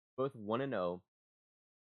 Both 1-0.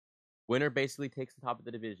 Winner basically takes the top of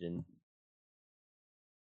the division.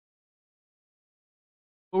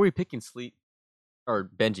 Who are we picking, Sleet? Or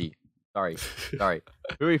Benji. Sorry.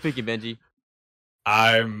 Who are you picking, Benji?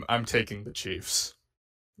 I'm taking the Chiefs.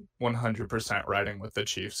 100% riding with the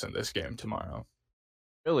Chiefs in this game tomorrow.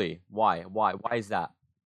 Really? Why? Why is that?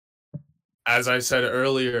 As I said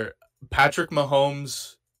earlier, Patrick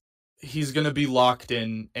Mahomes, he's going to be locked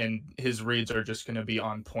in and his reads are just going to be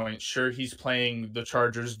on point. Sure, he's playing the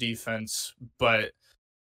Chargers defense, but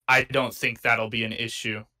I don't think that'll be an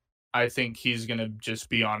issue. I think he's going to just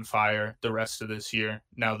be on fire the rest of this year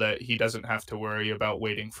now that he doesn't have to worry about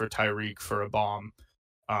waiting for Tyreek for a bomb.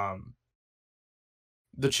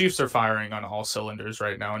 The Chiefs are firing on all cylinders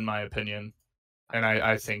right now, in my opinion, and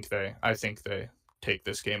I think they take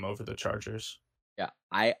this game over the Chargers. Yeah,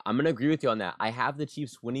 I'm gonna agree with you on that. I have the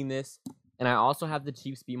Chiefs winning this, and I also have the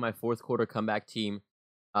Chiefs be my fourth quarter comeback team.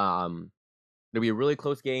 It'll be a really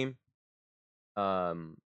close game.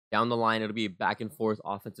 Down the line, it'll be a back and forth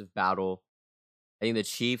offensive battle. I think the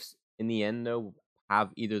Chiefs, in the end, though,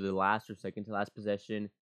 have either the last or second to last possession,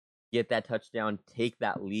 get that touchdown, take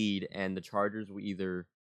that lead, and the Chargers will either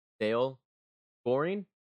fail scoring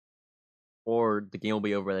or the game will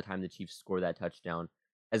be over by the time the Chiefs score that touchdown.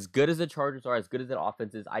 As good as the Chargers are, as good as that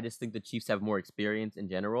offense is, I just think the Chiefs have more experience in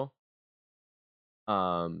general.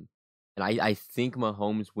 And I think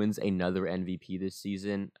Mahomes wins another MVP this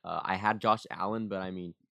season. I had Josh Allen, but I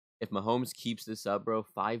mean, if Mahomes keeps this up, bro,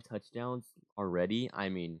 5 touchdowns already, I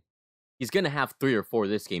mean, he's going to have 3 or 4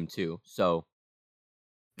 this game too. So,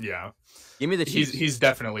 yeah. Give me the Chiefs. He's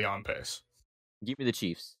definitely on pace. Give me the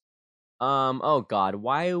Chiefs. Oh god,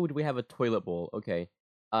 why would we have a toilet bowl? Okay.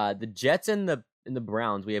 The Jets and the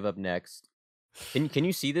Browns we have up next. Can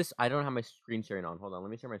you see this? I don't have my screen sharing on. Hold on,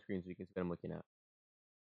 let me share my screen so you can see what I'm looking at.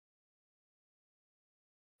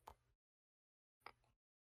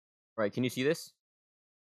 All right, can you see this?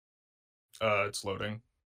 It's loading.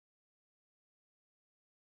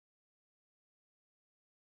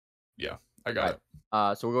 Yeah, I got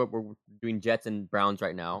it. So we're doing Jets and Browns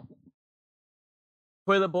right now.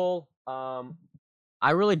 Toilet bowl.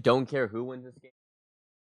 I really don't care who wins this game.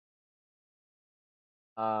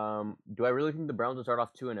 Do I really think the Browns will start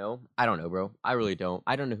off 2-0? I don't know, bro. I really don't.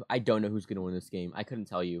 I don't know who's gonna win this game. I couldn't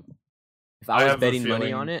tell you. If I was betting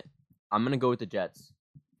money on it, I'm gonna go with the Jets.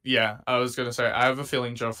 Yeah, I was gonna say I have a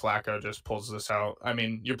feeling Joe Flacco just pulls this out. I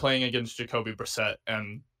mean, you're playing against Jacoby Brissett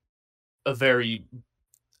and a very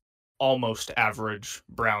almost average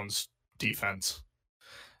Browns defense.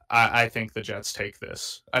 I think the Jets take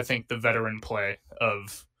this. I think the veteran play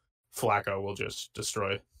of Flacco will just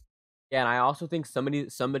destroy. Yeah, and I also think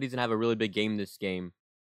somebody's gonna have a really big game this game,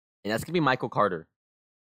 and that's gonna be Michael Carter.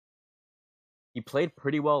 He played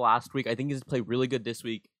pretty well last week. I think he's played really good this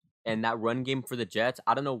week. And that run game for the Jets,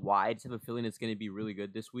 I don't know why. I just have a feeling it's going to be really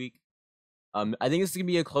good this week. I think it's going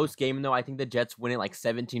to be a close game, though. I think the Jets win it like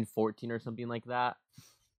 17-14 or something like that.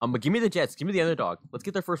 But give me the Jets. Give me the underdog. Let's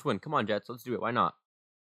get their first win. Come on, Jets. Let's do it. Why not?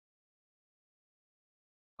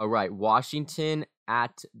 All right. Washington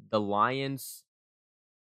at the Lions.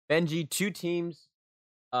 Benji, 2 teams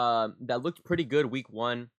that looked pretty good week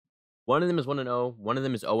 1. One of them is 1-0. One of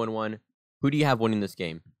them is 0-1. Who do you have winning this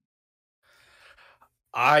game?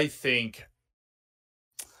 I think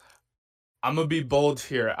I'm going to be bold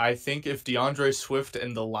here. I think if DeAndre Swift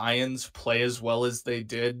and the Lions play as well as they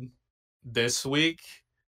did this week,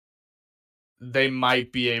 they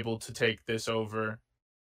might be able to take this over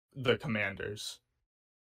the Commanders.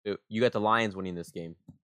 You got the Lions winning this game.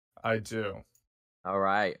 I do. All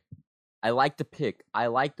right. I like the pick. I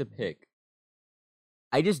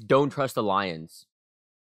just don't trust the Lions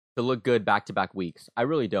to look good back-to-back weeks. I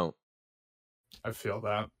really don't. I feel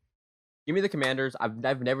that. Give me the Commanders. I've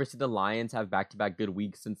never seen the Lions have back-to-back good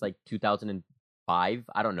weeks since like 2005.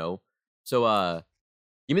 I don't know. So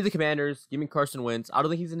give me the Commanders. Give me Carson Wentz. I don't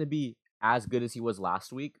think he's gonna be as good as he was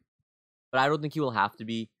last week, but I don't think he will have to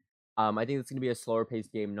be. I think it's gonna be a slower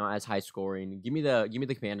paced game, not as high scoring. Give me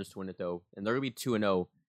the Commanders to win it though, and they're gonna be 2-0,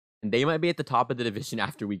 and they might be at the top of the division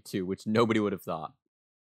after week 2, which nobody would have thought.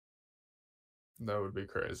 That would be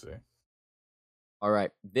crazy. All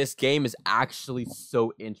right, this game is actually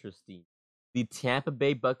so interesting. The Tampa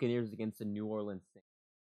Bay Buccaneers against the New Orleans Saints.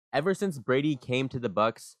 Ever since Brady came to the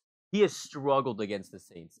Bucs, he has struggled against the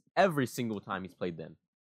Saints every single time he's played them.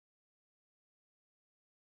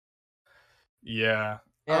 Yeah.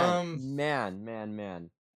 Man.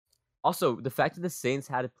 Also, the fact that the Saints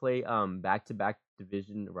had to play back-to-back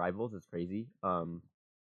division rivals is crazy. I'm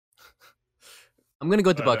gonna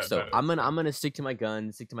go with the Bucs though. I'm gonna stick to my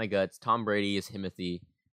guns, stick to my guts. Tom Brady is Timothy.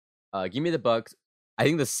 Give me the Bucs. I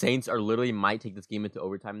think the Saints are literally might take this game into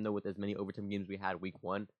overtime though. With as many overtime games we had week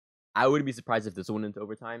 1, I wouldn't be surprised if this went into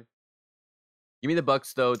overtime. Give me the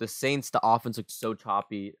Bucs though. The Saints, the offense looked so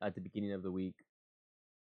choppy at the beginning of the week.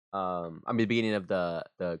 The beginning of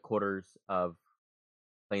the quarters of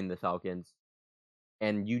playing the Falcons,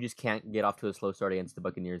 and you just can't get off to a slow start against the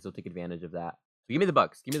Buccaneers. They'll take advantage of that. So give me the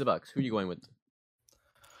Bucs. Give me the Bucs. Who are you going with?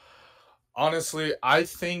 Honestly, I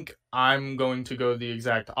think I'm going to go the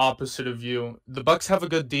exact opposite of you. The Bucs have a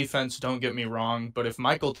good defense, don't get me wrong, but if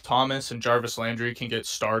Michael Thomas and Jarvis Landry can get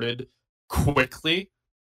started quickly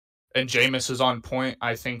and Jameis is on point,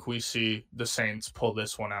 I think we see the Saints pull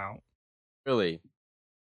this one out. Really?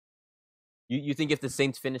 You think if the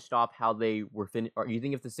Saints finished off how they were or you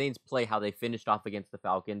think if the Saints play how they finished off against the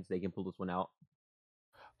Falcons, they can pull this one out?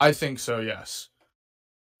 I think so, yes.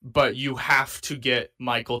 But you have to get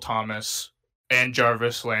Michael Thomas and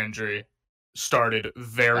Jarvis Landry started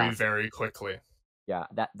very quickly. Yeah,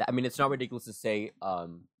 that I mean, it's not ridiculous to say,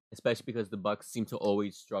 especially because the Bucs seem to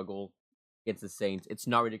always struggle against the Saints. It's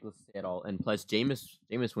not ridiculous to say at all. And plus,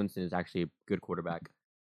 Jameis Winston is actually a good quarterback.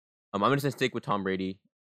 I'm just gonna stick with Tom Brady,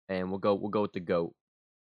 and we'll go with the GOAT.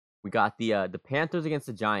 We got the Panthers against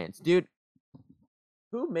the Giants, dude.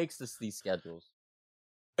 Who makes these schedules?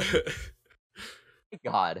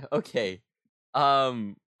 God. Okay.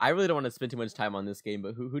 I really don't want to spend too much time on this game,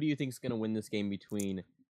 but who do you think is gonna win this game between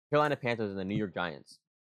Carolina Panthers and the New York Giants?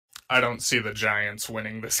 I don't see the Giants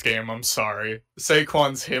winning this game. I'm sorry.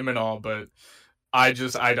 Saquon's him and all, but I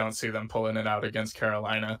don't see them pulling it out against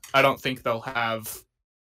Carolina. I don't think they'll have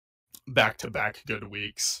back-to-back good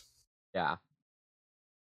weeks. Yeah.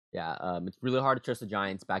 It's really hard to trust the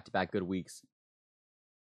Giants back-to-back good weeks.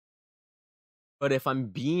 But if I'm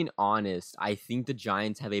being honest, I think the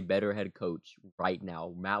Giants have a better head coach right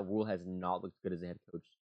now. Matt Rule has not looked good as a head coach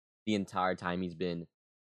the entire time he's been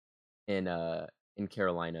in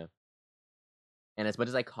Carolina. And as much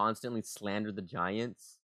as I constantly slander the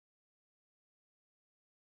Giants,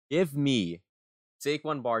 give me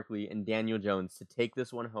Saquon Barkley and Daniel Jones to take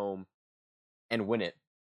this one home and win it.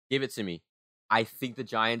 Give it to me. I think the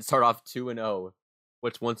Giants start off 2-0,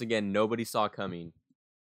 which once again nobody saw coming.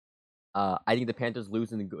 I think the Panthers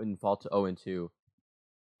lose and fall to 0-2,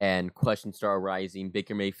 and questions start rising.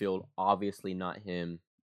 Baker Mayfield, obviously not him.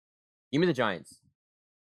 Give me the Giants.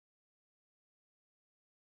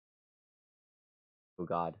 Oh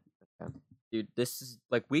God, okay. Dude, this is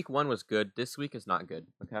like week 1 was good. This week is not good.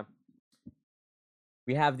 Okay,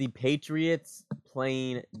 we have the Patriots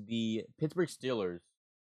playing the Pittsburgh Steelers.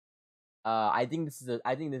 I think this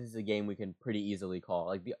is a game we can pretty easily call.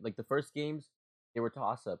 Like the first games, they were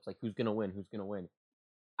toss-ups. Like who's gonna win?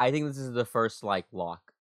 I think this is the first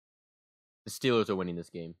lock. The Steelers are winning this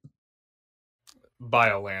game by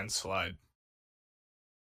a landslide.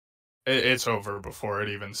 It's over before it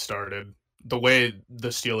even started. The way the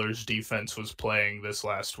Steelers defense was playing this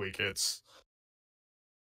last week, it's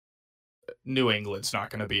New England's not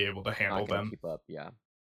going to be able to handle them. Keep up, yeah.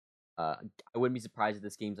 I wouldn't be surprised if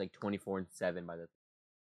this game's like 24-7 by the.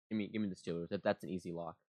 Give me the Steelers. That's an easy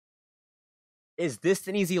lock. Is this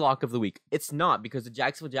an easy lock of the week? It's not, because the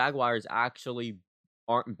Jacksonville Jaguars actually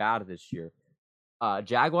aren't bad this year.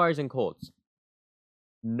 Jaguars and Colts.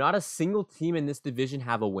 Not a single team in this division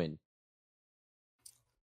have a win.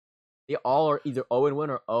 They all are either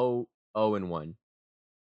 0-1 or 0-1.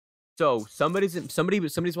 So somebody's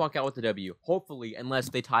walk out with the W. Hopefully, unless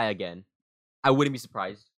they tie again. I wouldn't be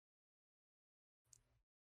surprised.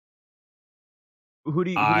 Who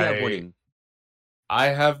do you have winning? I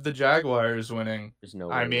have the Jaguars winning. There's no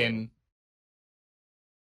way. I mean,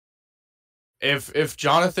 if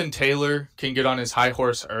Jonathan Taylor can get on his high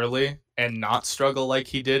horse early and not struggle like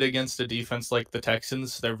he did against a defense like the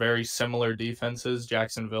Texans, they're very similar defenses.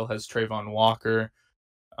 Jacksonville has Trayvon Walker,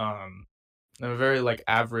 a very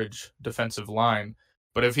average defensive line.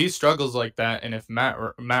 But if he struggles like that, and if Matt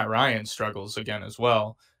Ryan struggles again as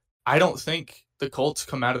well, I don't think the Colts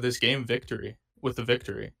come out of this game with a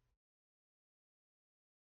victory.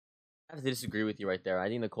 I have to disagree with you right there. I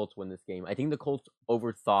think the Colts win this game. I think the Colts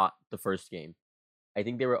overthought the first game. I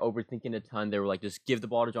think they were overthinking a ton. They were like, just give the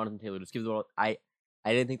ball to Jonathan Taylor. Just give the ball. I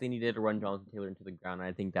didn't think they needed to run Jonathan Taylor into the ground. And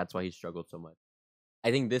I think that's why he struggled so much.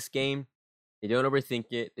 I think this game, they don't overthink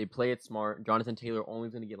it. They play it smart. Jonathan Taylor only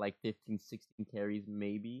going to get like 15, 16 carries,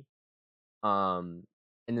 maybe. And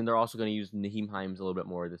then they're also going to use Naheem Hines a little bit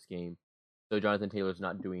more this game. So Jonathan Taylor's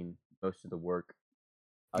not doing most of the work.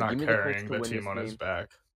 Not carrying the team on his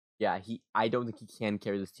back. Yeah, I don't think he can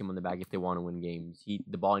carry this team on the back if they want to win games.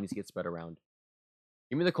 The ball needs to get spread around.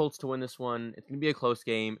 Give me the Colts to win this one. It's going to be a close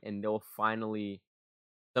game, and somebody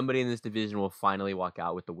in this division will finally walk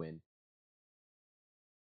out with the win.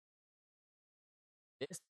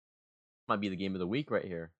 This might be the game of the week right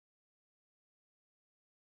here.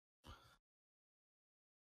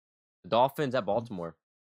 The Dolphins at Baltimore.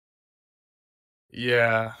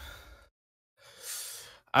 Yeah.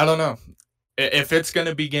 I don't know. If it's going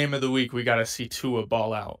to be game of the week, we got to see Tua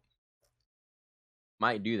ball out.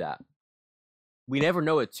 Might do that. We never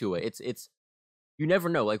know with Tua. You never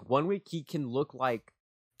know. Like, one week he can look like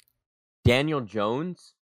Daniel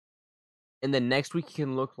Jones, and the next week he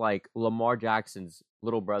can look like Lamar Jackson's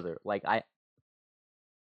little brother.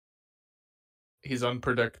 He's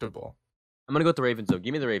unpredictable. I'm going to go with the Ravens, though.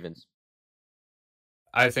 Give me the Ravens.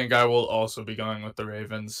 I think I will also be going with the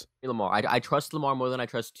Ravens. Lamar. I trust Lamar more than I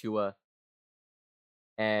trust Tua.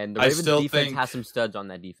 And the Ravens defense has some studs on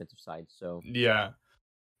that defensive side. So yeah.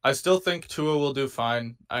 I still think Tua will do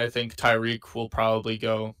fine. I think Tyreek will probably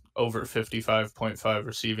go over 55.5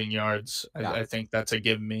 receiving yards. Yeah. I think that's a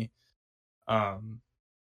give me. But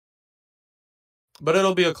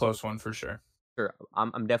it'll be a close one for sure. Sure.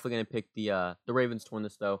 I'm definitely going to pick the Ravens to win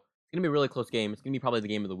this, though. It's going to be a really close game. It's going to be probably the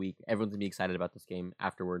game of the week. Everyone's going to be excited about this game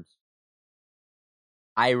afterwards.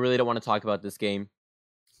 I really don't want to talk about this game.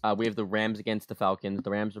 We have the Rams against the Falcons. The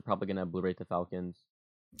Rams are probably going to obliterate the Falcons.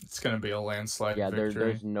 It's going to be a landslide victory.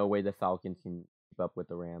 There's no way the Falcons can keep up with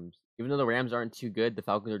the Rams. Even though the Rams aren't too good, the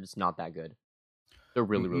Falcons are just not that good. They're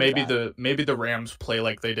really, really bad. Maybe the Rams play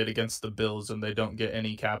like they did against the Bills and they don't get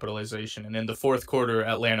any capitalization. And in the fourth quarter,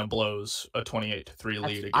 Atlanta blows a 28-3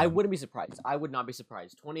 lead again. I wouldn't be surprised. I would not be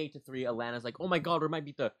surprised. 28-3, Atlanta's like, oh my god, we might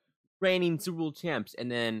beat the reigning Super Bowl champs. And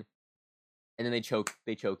then they choke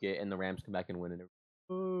it, and the Rams come back and win it.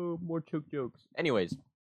 Oh, more choke jokes. Anyways,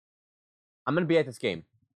 I'm gonna be at this game.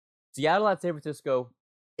 Seattle at San Francisco.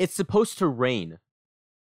 It's supposed to rain.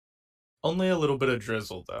 Only a little bit of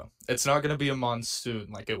drizzle, though. It's not going to be a monsoon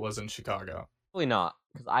like it was in Chicago. Probably not,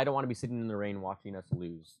 because I don't want to be sitting in the rain watching us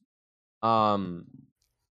lose. God,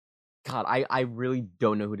 I really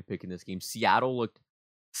don't know who to pick in this game. Seattle looked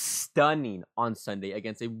stunning on Sunday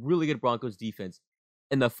against a really good Broncos defense,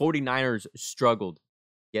 and the 49ers struggled.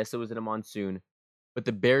 Yes, it was in a monsoon, but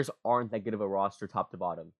the Bears aren't that good of a roster top to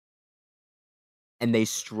bottom. And they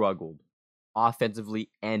struggled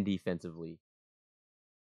offensively and defensively.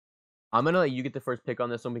 I'm gonna let you get the first pick on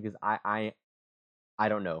this one because I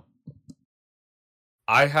don't know.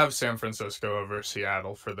 I have San Francisco over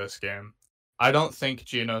Seattle for this game. I don't think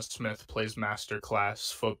Geno Smith plays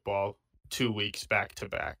masterclass football 2 weeks back to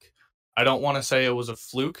back. I don't want to say it was a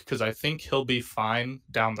fluke because I think he'll be fine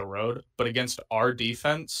down the road. But against our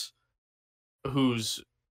defense, who's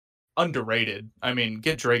underrated. I mean,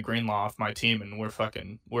 get Dre Greenlaw off my team and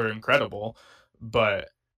we're incredible. But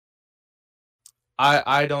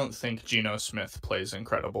I don't think Geno Smith plays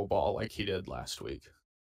incredible ball like he did last week.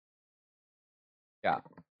 Yeah.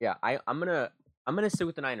 I'm gonna stick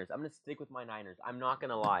with the Niners. I'm gonna stick with my Niners. I'm not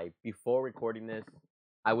gonna lie. Before recording this,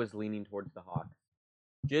 I was leaning towards the Hawks,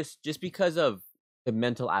 just because of the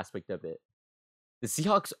mental aspect of it. The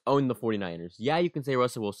Seahawks own the 49ers. Yeah, you can say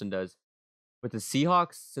Russell Wilson does, but the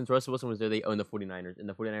Seahawks, since Russell Wilson was there, they own the 49ers, and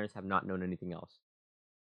the 49ers have not known anything else.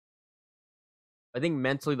 I think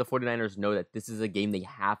mentally the 49ers know that this is a game they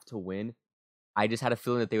have to win. I just had a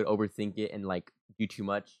feeling that they would overthink it and do too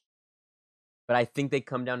much. But I think they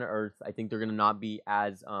come down to earth. I think they're going to not be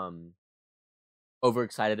as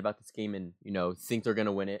overexcited about this game and, think they're going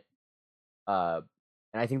to win it. And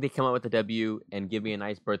I think they come out with the W and give me a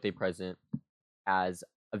nice birthday present as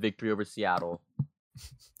a victory over Seattle.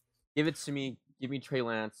 Give it to me. Give me Trey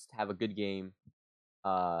Lance to have a good game.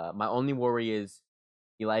 My only worry is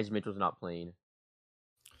Elijah Mitchell's not playing.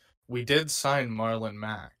 We did sign Marlon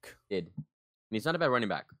Mack. And he's not a bad running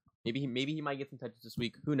back. Maybe he might get some touches this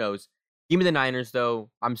week. Who knows? Give me the Niners, though.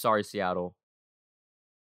 I'm sorry, Seattle.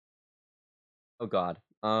 Oh, God.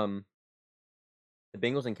 The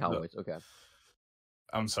Bengals and Cowboys. Okay.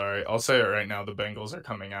 I'm sorry. I'll say it right now. The Bengals are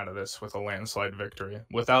coming out of this with a landslide victory.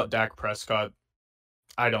 Without Dak Prescott,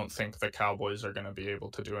 I don't think the Cowboys are going to be able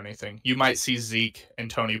to do anything. You might see Zeke and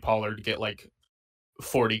Tony Pollard get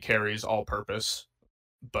 40 carries all purpose,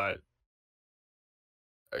 but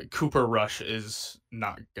Cooper Rush is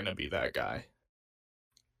not going to be that guy.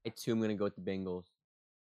 I too am going to go with the Bengals.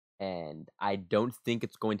 And I don't think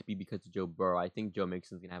it's going to be because of Joe Burrow. I think Joe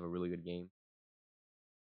Mixon's going to have a really good game.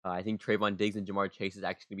 I think Trayvon Diggs and Jamar Chase is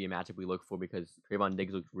actually going to be a matchup we look for because Trayvon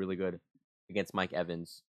Diggs looks really good against Mike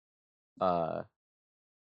Evans. I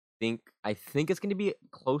think it's going to be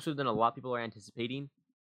closer than a lot of people are anticipating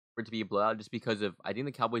for it to be a blowout just because of I think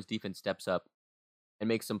the Cowboys defense steps up and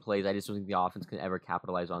makes some plays. I just don't think the offense can ever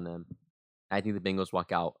capitalize on them. I think the Bengals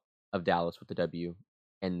walk out of Dallas with the W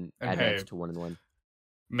and advance to 1-1.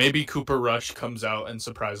 Maybe Cooper Rush comes out and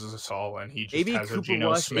surprises us all, and he just has a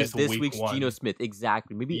Geno Smith is this week week's 1. Geno Smith,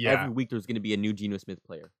 exactly. Maybe every week there's going to be a new Geno Smith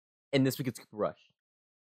player, and this week it's Cooper Rush.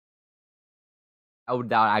 That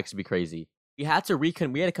would actually be crazy. We had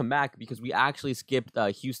to come back because we actually skipped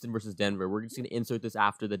Houston versus Denver. We're just going to insert this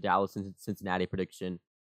after the Dallas and Cincinnati prediction.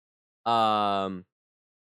 Give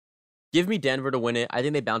me Denver to win it. I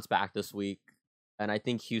think they bounce back this week, and I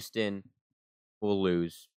think Houston will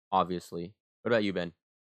lose. Obviously, what about you, Ben?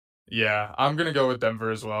 Yeah, I'm going to go with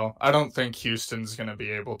Denver as well. I don't think Houston's going to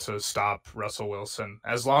be able to stop Russell Wilson.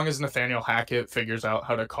 As long as Nathaniel Hackett figures out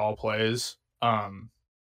how to call plays,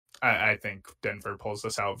 I think Denver pulls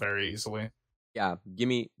this out very easily. Yeah, give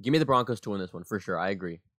me the Broncos to win this one for sure. I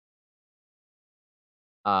agree.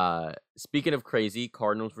 Speaking of crazy,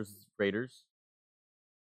 Cardinals versus Raiders.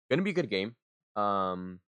 Gonna be a good game.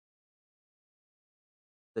 The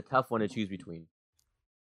tough one to choose between.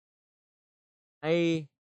 I'm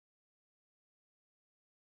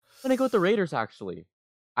gonna go with the Raiders, actually.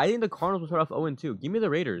 I think the Cardinals will start off 0-2. Give me the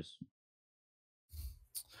Raiders.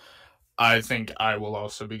 I think I will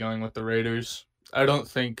also be going with the Raiders. I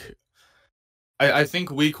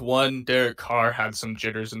think week 1, Derek Carr had some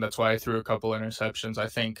jitters, and that's why I threw a couple interceptions. I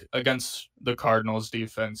think against the Cardinals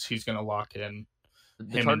defense, he's going to lock in.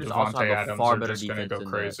 The Chargers also have a far better defense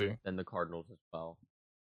than the Cardinals as well.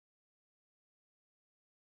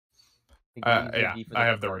 I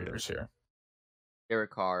have the Raiders here. Derek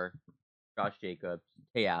Carr, Josh Jacobs,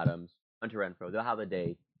 Tay Adams, Hunter Renfrow. They'll have a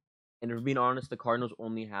day. And if we're being honest, the Cardinals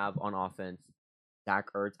only have on offense Zach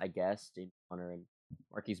Ertz, I guess, James Conner, and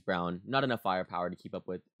Marquise Brown. Not enough firepower to keep up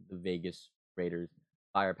with the Vegas Raiders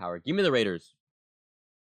firepower. Give me the Raiders.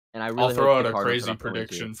 And I'll throw out a crazy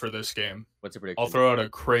prediction for this game. What's the prediction? I'll throw out a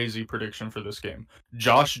crazy prediction for this game.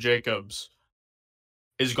 Josh Jacobs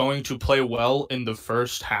is going to play well in the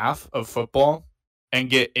first half of football and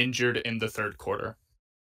get injured in the third quarter.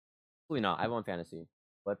 Absolutely not. I have on fantasy.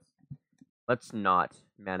 Let's not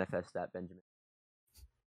manifest that, Benjamin.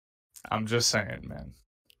 I'm just saying,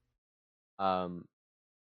 man.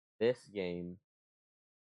 This game,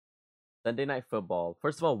 Sunday Night Football.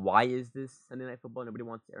 First of all, why is this Sunday Night Football? Nobody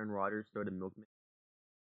wants Aaron Rodgers to throw to Milkman.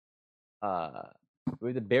 We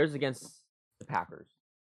have the Bears against the Packers.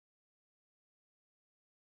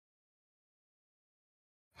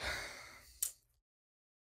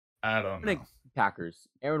 I don't know. Packers.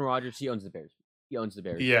 Aaron Rodgers, he owns the Bears.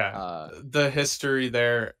 Yeah. The history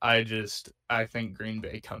there, I think Green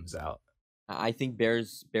Bay comes out. I think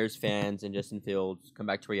Bears fans and Justin Fields come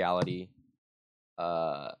back to reality. Get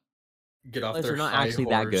off their they're not high actually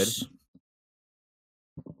horse. that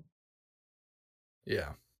good. Yeah.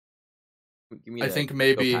 Give me I think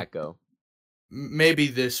maybe go. Maybe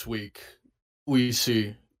this week we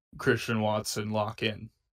see Christian Watson lock in.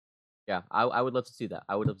 Yeah, I would love to see that.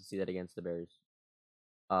 I would love to see that against the Bears.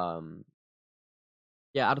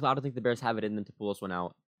 Yeah, I don't think the Bears have it in them to pull this one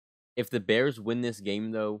out. If the Bears win this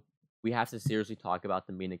game, though, we have to seriously talk about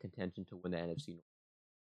them being in contention to win the NFC North.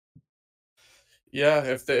 Yeah,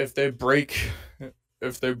 if they break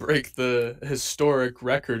the historic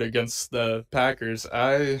record against the Packers,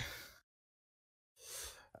 I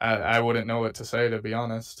wouldn't know what to say, to be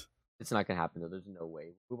honest. It's not gonna happen though. There's no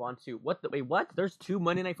way. Move on to what? What? There's 2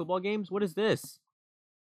 Monday Night Football games. What is this? Is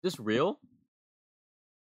this real?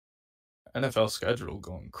 NFL schedule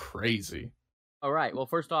going crazy. All right. Well,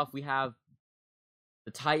 first off, we have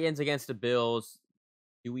the Titans against the Bills.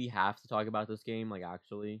 Do we have to talk about this game? Like,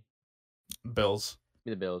 actually? Bills.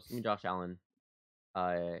 Give me the Bills. Give me Josh Allen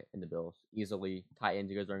in the Bills. Easily. Titans,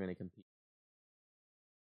 you guys aren't going to compete.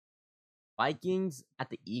 Vikings at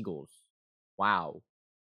the Eagles. Wow.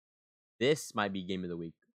 This might be game of the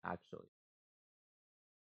week, actually.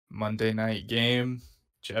 Monday night game.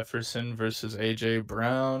 Jefferson versus A.J.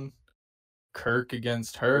 Brown. Kirk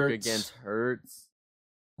against Hurts.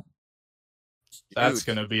 That's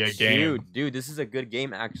going to be a game. Dude, this is a good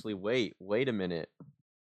game, actually. Wait a minute.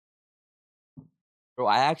 Bro,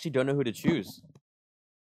 I actually don't know who to choose.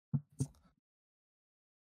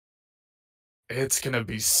 It's going to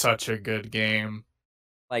be such a good game.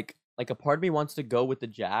 Like like a part of me wants to go with the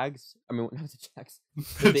Jags. I mean, not the Jags, The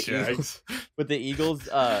with the Jags. Eagles, with the Eagles,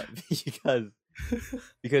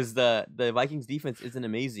 because the Vikings defense isn't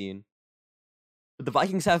amazing, but the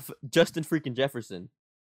Vikings have Justin freaking Jefferson.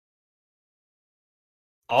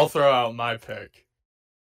 I'll throw out my pick.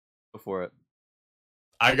 Go for it.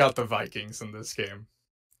 I got the Vikings in this game.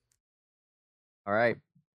 All right.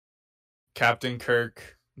 Captain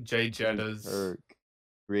Kirk, Jay Jettas. Kirk,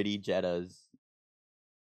 gritty Jettas.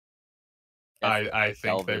 I think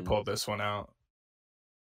Kelvin. they pulled this one out.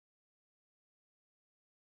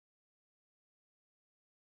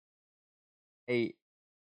 I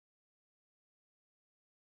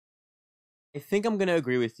think I'm gonna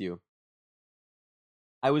agree with you.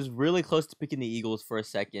 I was really close to picking the Eagles for a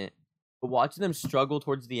second, but watching them struggle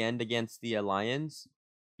towards the end against the Lions,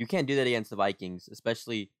 you can't do that against the Vikings.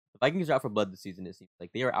 Especially the Vikings are out for blood this season. It seems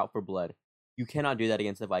like they are out for blood. You cannot do that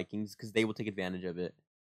against the Vikings because they will take advantage of it.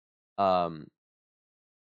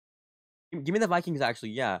 Give me the Vikings.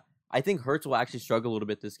 Actually, yeah, I think Hurts will actually struggle a little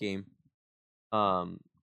bit this game. I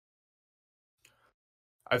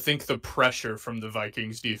think the pressure from the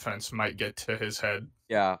Vikings defense might get to his head.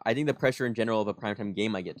 Yeah, I think the pressure in general of a primetime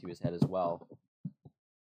game might get to his head as well.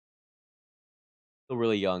 Still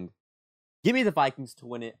really young. Give me the Vikings to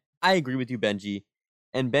win it. I agree with you, Benji.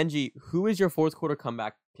 And Benji, who is your fourth quarter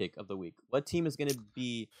comeback pick of the week? What team is going to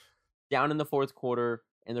be down in the fourth quarter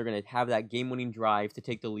and they're going to have that game-winning drive to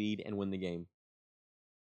take the lead and win the game?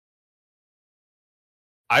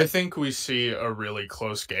 I think we see a really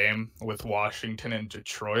close game with Washington and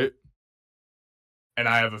Detroit. And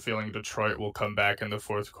I have a feeling Detroit will come back in the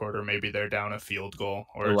fourth quarter. Maybe they're down a field goal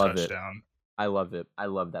or a touchdown. I love it. I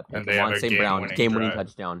love that pick. And they have a game-winning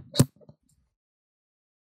touchdown.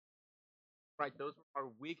 Right, those are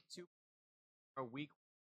week 2. Our week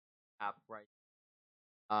app, right?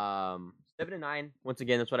 7-9. Once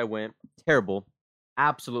again, that's what I went. Terrible.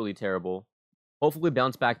 Absolutely terrible. Hopefully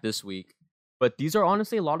bounce back this week. But these are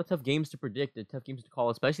honestly a lot of tough games to predict and tough games to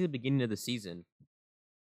call, especially at the beginning of the season.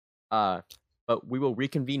 But we will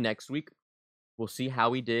reconvene next week. We'll see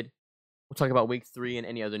how we did. We'll talk about week 3 and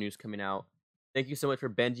any other news coming out. Thank you so much for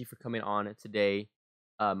Benji for coming on today.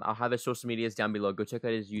 I'll have his social medias down below. Go check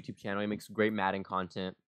out his YouTube channel. He makes great Madden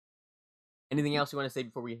content. Anything else you want to say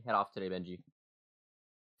before we head off today, Benji?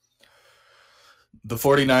 The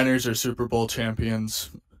 49ers are Super Bowl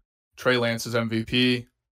champions. Trey Lance is MVP.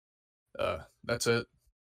 That's it.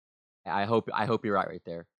 I hope you're right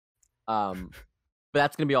there. But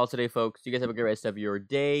that's going to be all today, folks. You guys have a great rest of your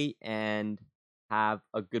day and have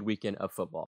a good weekend of football.